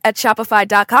period at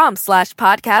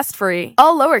shopify.com/podcast free.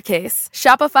 All lowercase,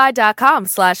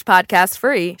 shopify.com/podcast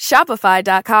free,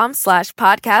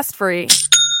 shopify.com/podcast free.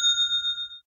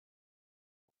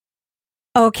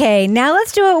 Okay, now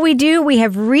let's do what we do. We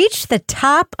have reached the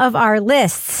top of our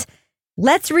lists.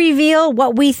 Let's reveal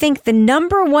what we think the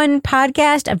number 1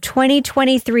 podcast of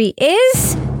 2023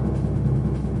 is.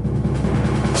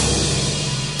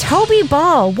 Toby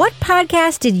Ball, what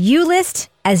podcast did you list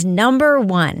as number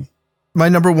 1? My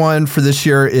number 1 for this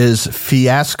year is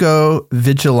Fiasco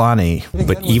Vigilante.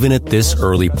 But even at this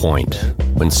early point,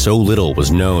 when so little was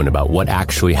known about what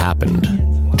actually happened,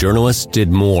 journalists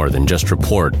did more than just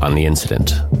report on the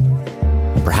incident.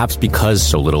 Perhaps because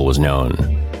so little was known,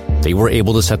 they were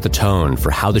able to set the tone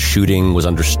for how the shooting was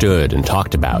understood and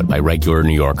talked about by regular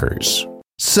New Yorkers.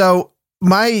 So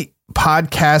my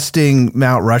podcasting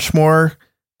Mount Rushmore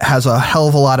has a hell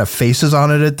of a lot of faces on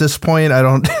it at this point.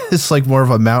 It's like more of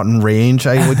a mountain range,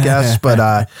 I would guess.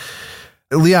 But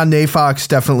Leon Neyfakh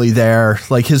definitely there.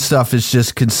 Like his stuff is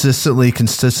just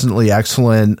consistently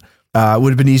excellent. It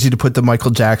would have been easy to put the Michael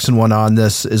Jackson one on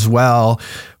this as well.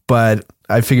 But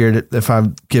I figured if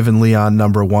I'm giving Leon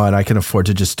number 1, I can afford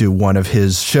to just do one of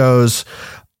his shows.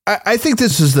 I think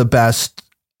this is the best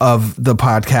of the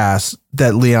podcasts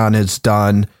that Leon has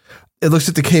done. It looks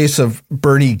at the case of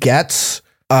Bernie Goetz,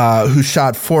 who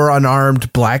shot 4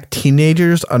 unarmed black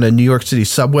teenagers on a New York City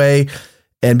subway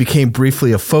and became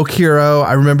briefly a folk hero.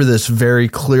 I remember this very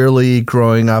clearly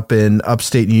growing up in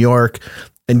upstate New York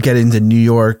and getting the New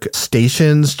York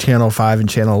stations, Channel 5 and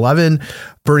Channel 11.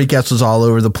 Bernie Goetz was all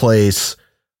over the place.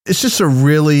 It's just a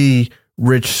really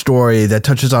rich story that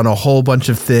touches on a whole bunch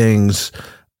of things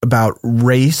about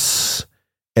race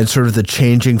and sort of the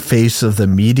changing face of the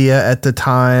media at the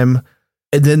time.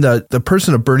 And then the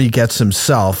person of Bernie Goetz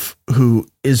himself, who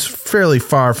is fairly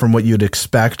far from what you'd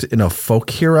expect in a folk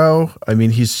hero. I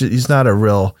mean, he's not a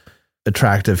real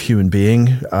attractive human being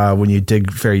when you dig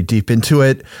very deep into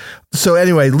it. So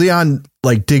anyway, Leon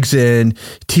digs in,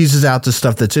 teases out the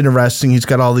stuff that's interesting. He's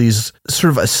got all these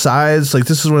sort of asides. Like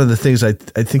this is one of the things I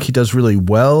think he does really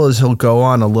well is he'll go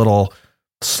on a little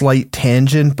slight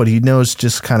tangent, but he knows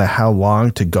just kind of how long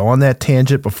to go on that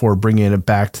tangent before bringing it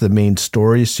back to the main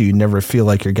story. So you never feel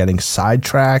like you're getting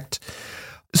sidetracked.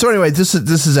 So anyway, this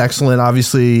is excellent.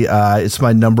 Obviously, it's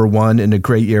my number 1 in a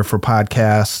great year for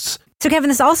podcasts. So, Kevin,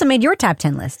 this also made your top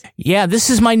 10 list. Yeah,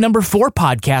 this is my number 4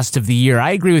 podcast of the year.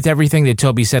 I agree with everything that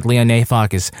Toby said. Leon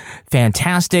Neyfakh is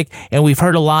fantastic, and we've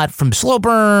heard a lot from Slow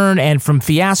Burn and from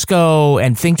Fiasco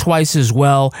and Think Twice as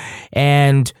well,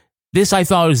 and this I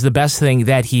thought was the best thing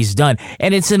that he's done.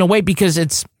 And it's in a way because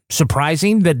it's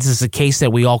surprising that this is a case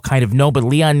that we all kind of know, but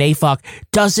Leon Neyfakh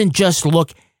doesn't just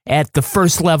look at the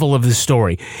first level of the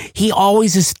story. He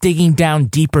always is digging down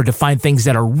deeper to find things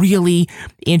that are really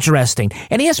interesting.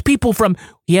 And he has people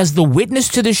he has the witness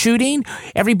to the shooting,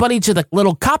 everybody to the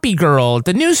little copy girl at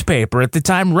the newspaper at the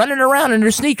time running around in her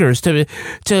sneakers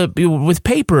with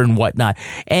paper and whatnot.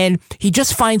 And he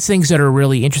just finds things that are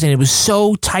really interesting. It was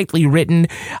so tightly written.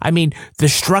 I mean, the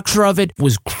structure of it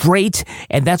was great,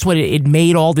 and that's what it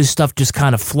made all this stuff just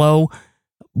kind of flow.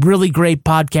 Really great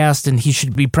podcast, and he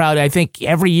should be proud. I think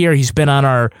every year he's been on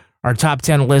our top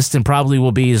 10 list and probably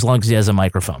will be as long as he has a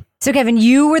microphone. So, Kevin,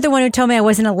 you were the one who told me I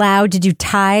wasn't allowed to do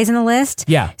ties on the list.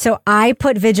 Yeah. So I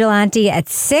put Vigilante at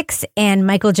 6 and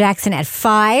Michael Jackson at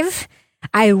 5.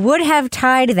 I would have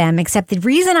tied them, except the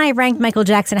reason I ranked Michael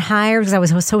Jackson higher was I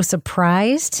was so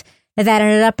surprised that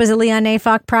ended up as a Leon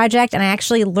Neyfakh project, and I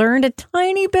actually learned a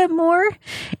tiny bit more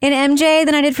in MJ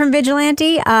than I did from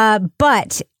Vigilante,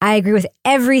 but I agree with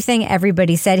everything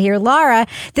everybody said here. Laura,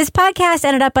 this podcast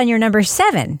ended up on your number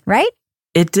 7, right?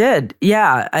 It did,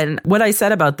 yeah. And what I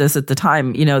said about this at the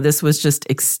time, this was just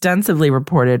extensively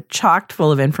reported, chocked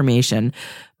full of information,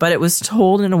 but it was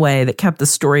told in a way that kept the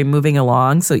story moving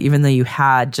along. So even though you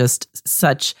had just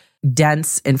such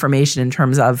dense information in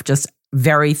terms of just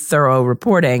very thorough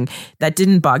reporting, that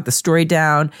didn't bog the story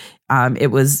down. It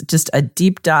was just a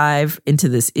deep dive into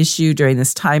this issue during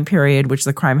this time period which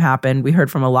the crime happened. We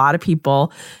heard from a lot of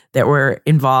people that were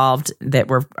involved, that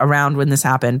were around when this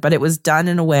happened, but it was done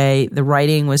in a way, the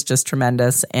writing was just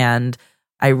tremendous, and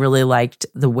I really liked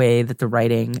the way that the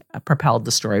writing propelled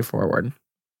the story forward.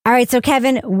 All right, so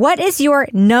Kevin, what is your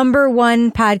number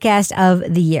 1 podcast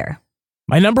of the year?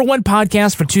 My number 1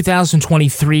 podcast for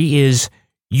 2023 is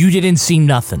You Didn't See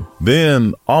Nothing.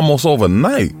 Then, almost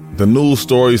overnight, the news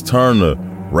stories turned to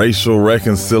racial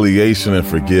reconciliation and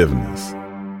forgiveness.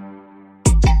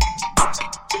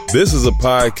 This is a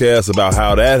podcast about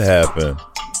how that happened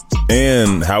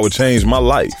and how it changed my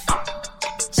life.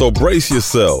 So brace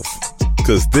yourself,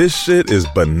 because this shit is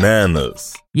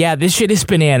bananas. Yeah, this shit is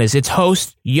bananas. Its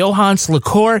host, Johannes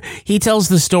LaCour, he tells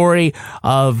the story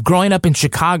of growing up in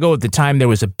Chicago. At the time, there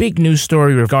was a big news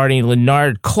story regarding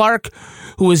Leonard Clark,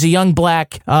 who was a young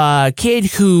black kid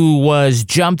who was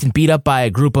jumped and beat up by a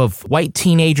group of white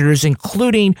teenagers,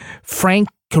 including Frank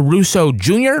Caruso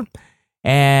Jr.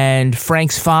 And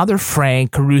Frank's father,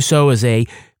 Frank Caruso, is a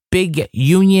big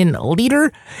union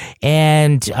leader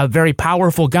and a very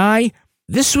powerful guy.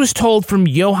 This was told from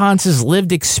Johannes'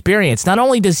 lived experience. Not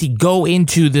only does he go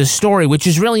into this story, which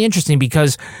is really interesting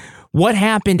because what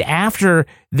happened after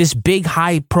this big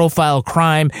high-profile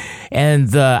crime and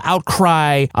the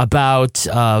outcry about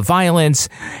violence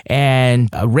and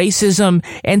racism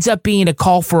ends up being a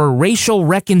call for racial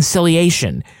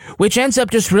reconciliation, which ends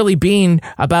up just really being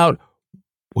about,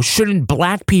 shouldn't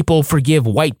black people forgive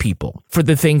white people for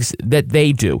the things that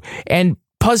they do? And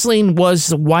puzzling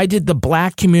was, why did the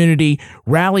black community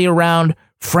rally around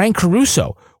Frank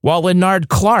Caruso while Leonard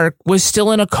Clark was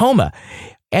still in a coma?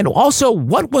 And also,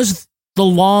 what was the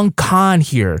long con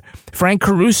here? Frank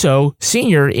Caruso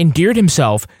Sr. endeared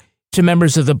himself to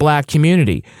members of the black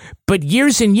community. But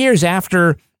years and years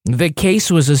after the case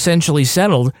was essentially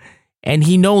settled and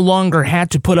he no longer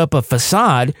had to put up a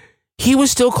facade, he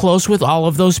was still close with all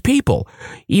of those people.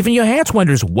 Even Johannes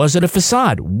wonders, was it a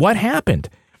facade? What happened?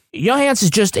 Johannes is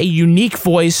just a unique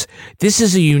voice. This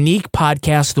is a unique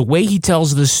podcast. The way he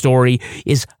tells this story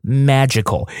is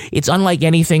magical. It's unlike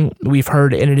anything we've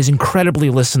heard, and it is incredibly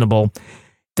listenable.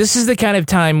 This is the kind of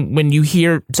time when you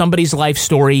hear somebody's life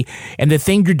story, and the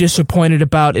thing you're disappointed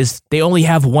about is they only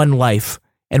have one life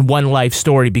and one life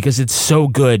story, because it's so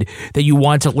good that you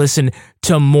want to listen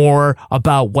to more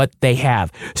about what they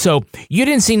have. So You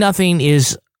Didn't See Nothing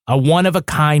is a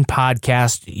one-of-a-kind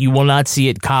podcast. You will not see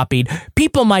it copied.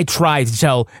 People might try to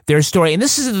tell their story. And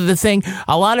this is the thing.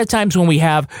 A lot of times when we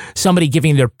have somebody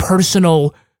giving their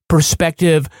personal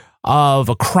perspective of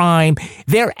a crime,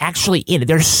 they're actually in it.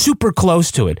 They're super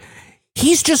close to it.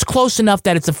 He's just close enough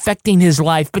that it's affecting his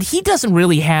life, but he doesn't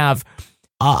really have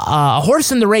a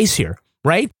horse in the race here,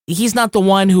 right? He's not the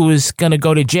one who is going to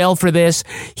go to jail for this.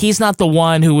 He's not the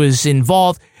one who is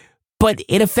involved. But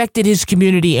it affected his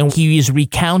community, and he is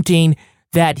recounting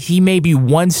that he may be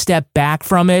one step back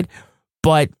from it,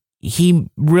 but he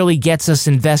really gets us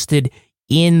invested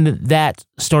in that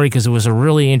story because it was a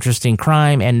really interesting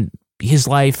crime, and his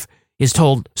life is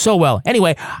told so well.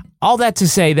 Anyway, all that to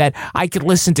say that I could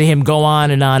listen to him go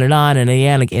on and on and on and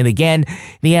again and again.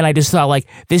 In the end, I just thought, like,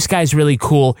 this guy's really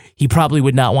cool. He probably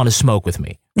would not want to smoke with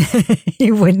me.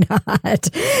 He would not.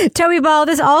 Toby Ball,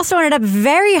 this also ended up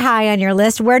very high on your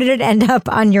list. Where did it end up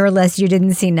on your list? You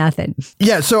didn't see nothing.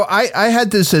 Yeah, so I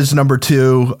had this as number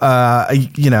 2.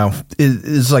 It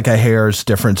is like a hair's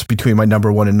difference between my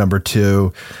number 1 and number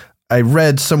 2. I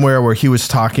read somewhere where he was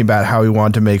talking about how he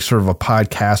wanted to make sort of a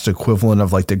podcast equivalent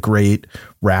of like the great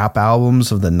rap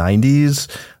albums of the 90s.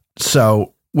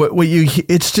 So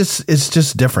it's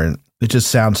just different. It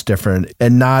just sounds different,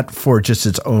 and not for just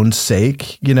its own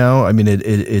sake. I mean,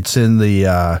 it's in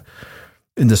the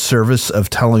service of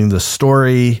telling the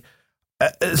story.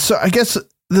 So I guess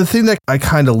the thing that I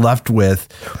kind of left with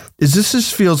is this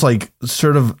just feels like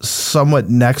sort of somewhat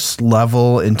next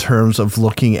level in terms of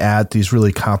looking at these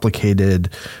really complicated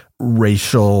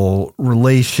racial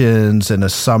relations and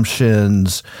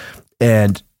assumptions,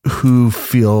 and who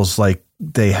feels like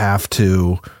they have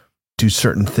to do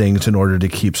certain things in order to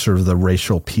keep sort of the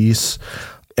racial peace.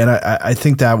 And I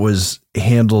think that was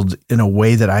handled in a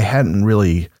way that I hadn't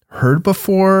really heard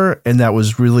before, and that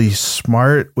was really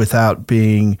smart without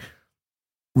being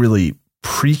really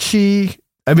preachy.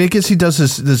 I mean, I guess he does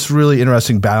this really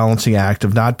interesting balancing act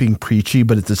of not being preachy,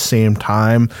 but at the same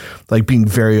time, like being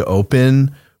very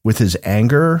open with his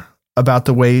anger about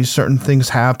the way certain things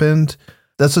happened.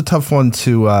 That's a tough one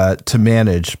to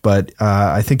manage, but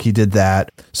I think he did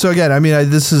that. So again, I mean,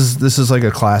 this is like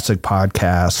a classic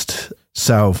podcast.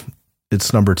 So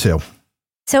it's number 2.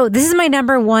 So this is my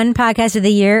number 1 podcast of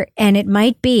the year, and it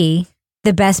might be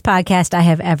the best podcast I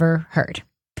have ever heard.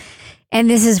 And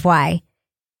this is why.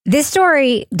 This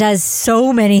story does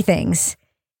so many things.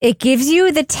 It gives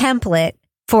you the template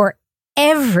for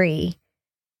every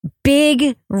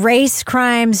big race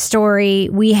crime story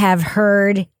we have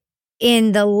heard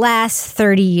in the last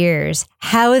 30 years,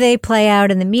 how they play out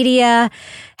in the media,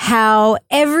 how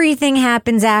everything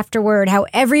happens afterward, how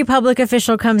every public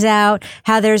official comes out,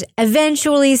 how there's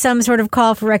eventually some sort of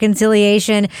call for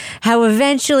reconciliation, how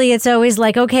eventually it's always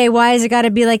like, okay, why has it got to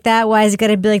be like that? Why is it got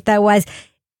to be like that?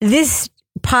 This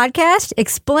podcast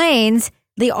explains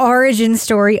the origin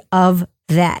story of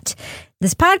that.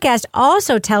 This podcast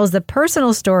also tells the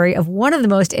personal story of one of the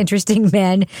most interesting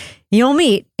men you'll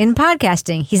meet in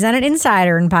podcasting. He's not an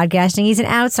insider in podcasting. He's an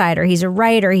outsider. He's a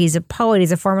writer. He's a poet.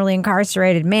 He's a formerly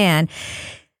incarcerated man.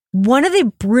 One of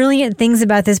the brilliant things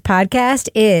about this podcast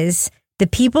is the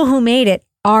people who made it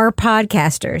are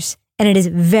podcasters. And it is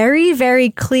very, very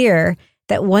clear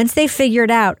that once they figured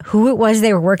out who it was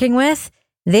they were working with,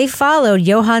 they followed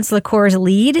Johannes LaCour's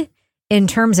lead in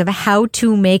terms of how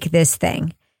to make this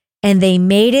thing. And they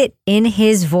made it in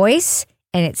his voice,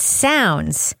 and it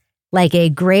sounds like a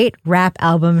great rap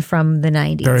album from the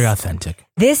 90s. Very authentic.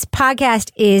 This podcast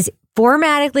is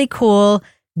formatically cool,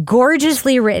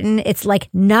 gorgeously written. It's like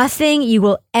nothing you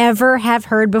will ever have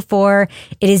heard before.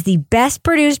 It is the best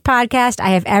produced podcast I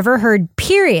have ever heard,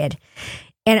 period.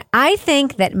 And I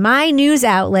think that my news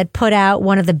outlet put out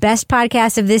one of the best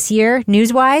podcasts of this year,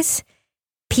 news-wise,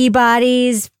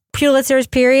 Peabody's, Pulitzer's,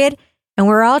 period. And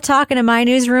we're all talking in my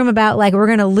newsroom about like, we're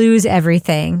going to lose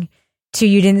everything to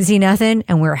You Didn't See Nothing.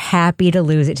 And we're happy to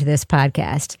lose it to this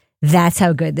podcast. That's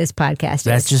how good this podcast is.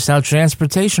 That's just how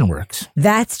transportation works.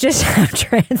 That's just how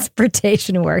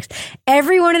transportation works.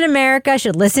 Everyone in America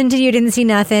should listen to You Didn't See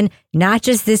Nothing, not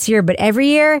just this year, but every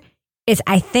year. It's,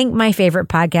 I think, my favorite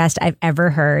podcast I've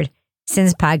ever heard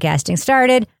since podcasting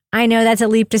started. I know that's a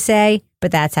leap to say,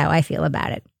 but that's how I feel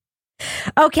about it.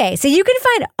 Okay, so you can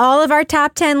find all of our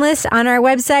top 10 lists on our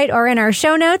website or in our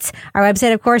show notes. Our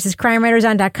website, of course, is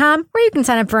crimewritersOn.com, where you can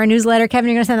sign up for our newsletter. Kevin,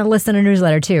 you're going to send a list on a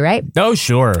newsletter too, right? Oh,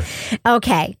 sure.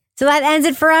 Okay, so that ends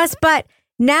it for us, but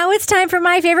now it's time for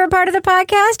my favorite part of the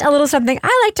podcast, a little something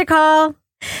I like to call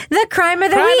the Crime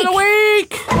of the Week. Crime of the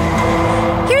Week!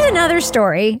 Here's another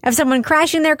story of someone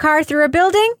crashing their car through a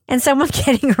building and someone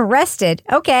getting arrested.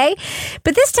 Okay,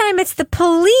 but this time it's the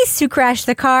police who crashed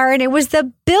the car and it was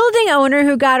the building owner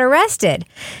who got arrested.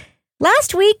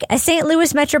 Last week, a St.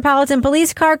 Louis Metropolitan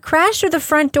Police car crashed through the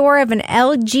front door of an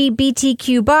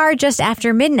LGBTQ bar just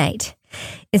after midnight.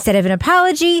 Instead of an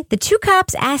apology, the two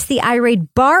cops asked the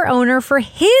irate bar owner for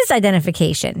his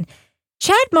identification.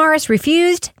 Chad Morris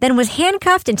refused, then was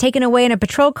handcuffed and taken away in a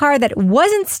patrol car that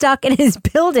wasn't stuck in his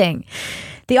building.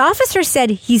 The officer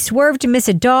said he swerved to miss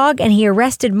a dog and he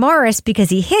arrested Morris because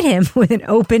he hit him with an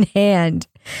open hand.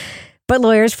 But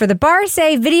lawyers for the bar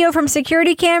say video from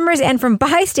security cameras and from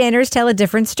bystanders tell a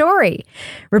different story.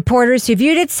 Reporters who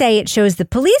viewed it say it shows the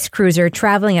police cruiser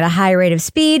traveling at a high rate of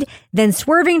speed, then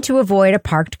swerving to avoid a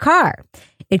parked car.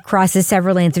 It crosses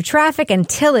several lanes of traffic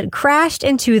until it crashed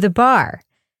into the bar.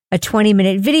 A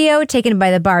 20-minute video taken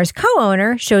by the bar's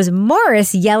co-owner shows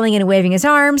Morris yelling and waving his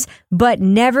arms, but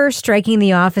never striking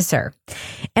the officer.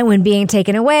 And when being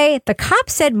taken away, the cop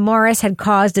said Morris had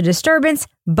caused a disturbance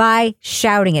by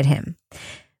shouting at him.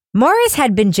 Morris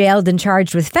had been jailed and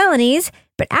charged with felonies,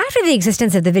 but after the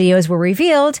existence of the videos were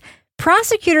revealed,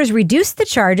 prosecutors reduced the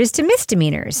charges to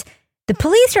misdemeanors. The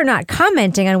police are not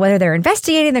commenting on whether they're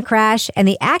investigating the crash and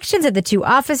the actions of the two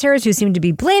officers who seem to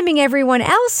be blaming everyone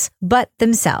else but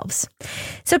themselves.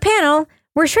 So, panel,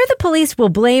 we're sure the police will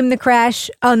blame the crash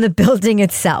on the building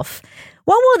itself.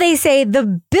 What will they say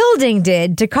the building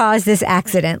did to cause this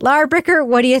accident? Lara Bricker,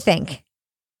 what do you think?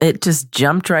 It just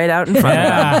jumped right out in front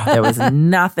of them. There was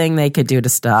nothing they could do to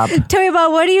stop. Toby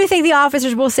Ball, what do you think the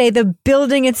officers will say the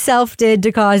building itself did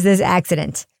to cause this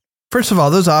accident? First of all,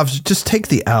 those officers, just take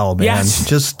the L, man. Yes.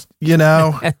 Just,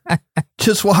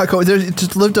 just walk away.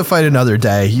 Just live to fight another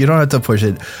day. You don't have to push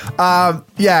it.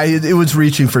 It was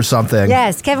reaching for something.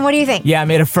 Yes. Kevin, what do you think? Yeah, I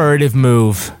made a furtive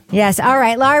move. Yes. All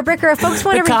right. Lara Bricker, if folks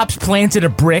want The cops planted a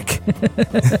brick.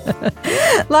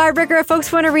 Lara Bricker, if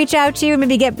folks want to reach out to you and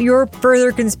maybe get your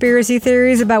further conspiracy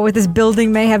theories about what this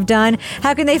building may have done,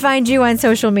 how can they find you on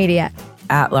social media?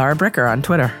 At Lara Bricker on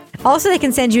Twitter. Also, they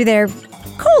can send you their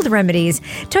cold remedies.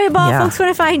 Toby Ball, folks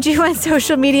want to find you on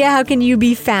social media. How can you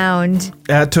be found?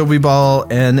 At Toby Ball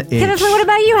NH. Kevin Flynn, what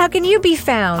about you? How can you be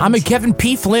found? I'm at Kevin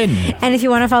P. Flynn. And if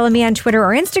you want to follow me on Twitter or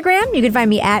Instagram, you can find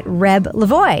me at Reb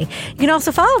Lavoie. You can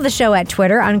also follow the show at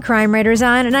Twitter on Crime Writers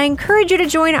On, and I encourage you to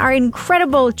join our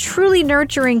incredible, truly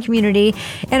nurturing community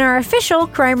in our official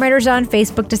Crime Writers On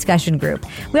Facebook discussion group.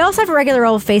 We also have a regular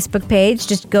old Facebook page.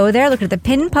 Just go there, look at the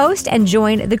pinned post, and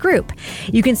join the group.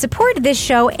 You can support this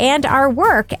show and our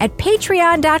work at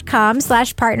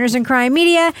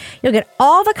patreon.com/partnersincrimemedia. You'll get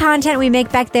all the content we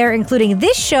make back there, including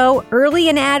this show, early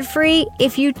and ad-free,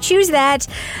 if you choose that.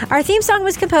 Our theme song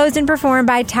was composed and performed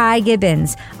by Ty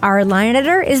Gibbons. Our line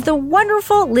editor is the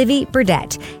wonderful Livy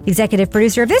Burdett. The executive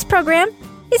producer of this program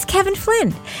is Kevin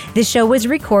Flynn. This show was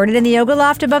recorded in the Yoga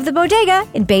Loft above the Bodega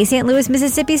in Bay St. Louis,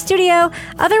 Mississippi studio,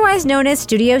 otherwise known as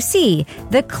Studio C,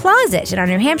 the closet in our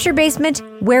New Hampshire basement,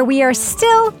 where we are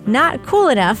still not cool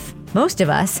enough, most of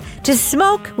us, to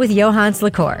smoke with Johann's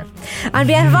liqueur. On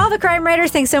behalf of all the crime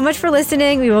writers, thanks so much for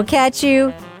listening. We will catch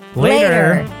you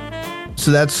later.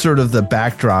 So that's sort of the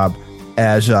backdrop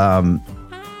as, I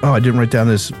didn't write down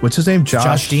this. What's his name?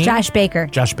 Josh Dean? Josh Baker.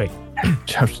 Josh Baker.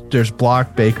 There's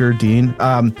Block, Baker, Dean.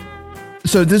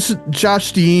 So this is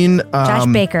Josh Dean. Josh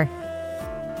Baker.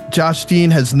 Josh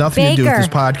Dean has nothing to do with this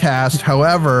podcast.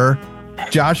 However,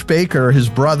 Josh Baker, his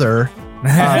brother,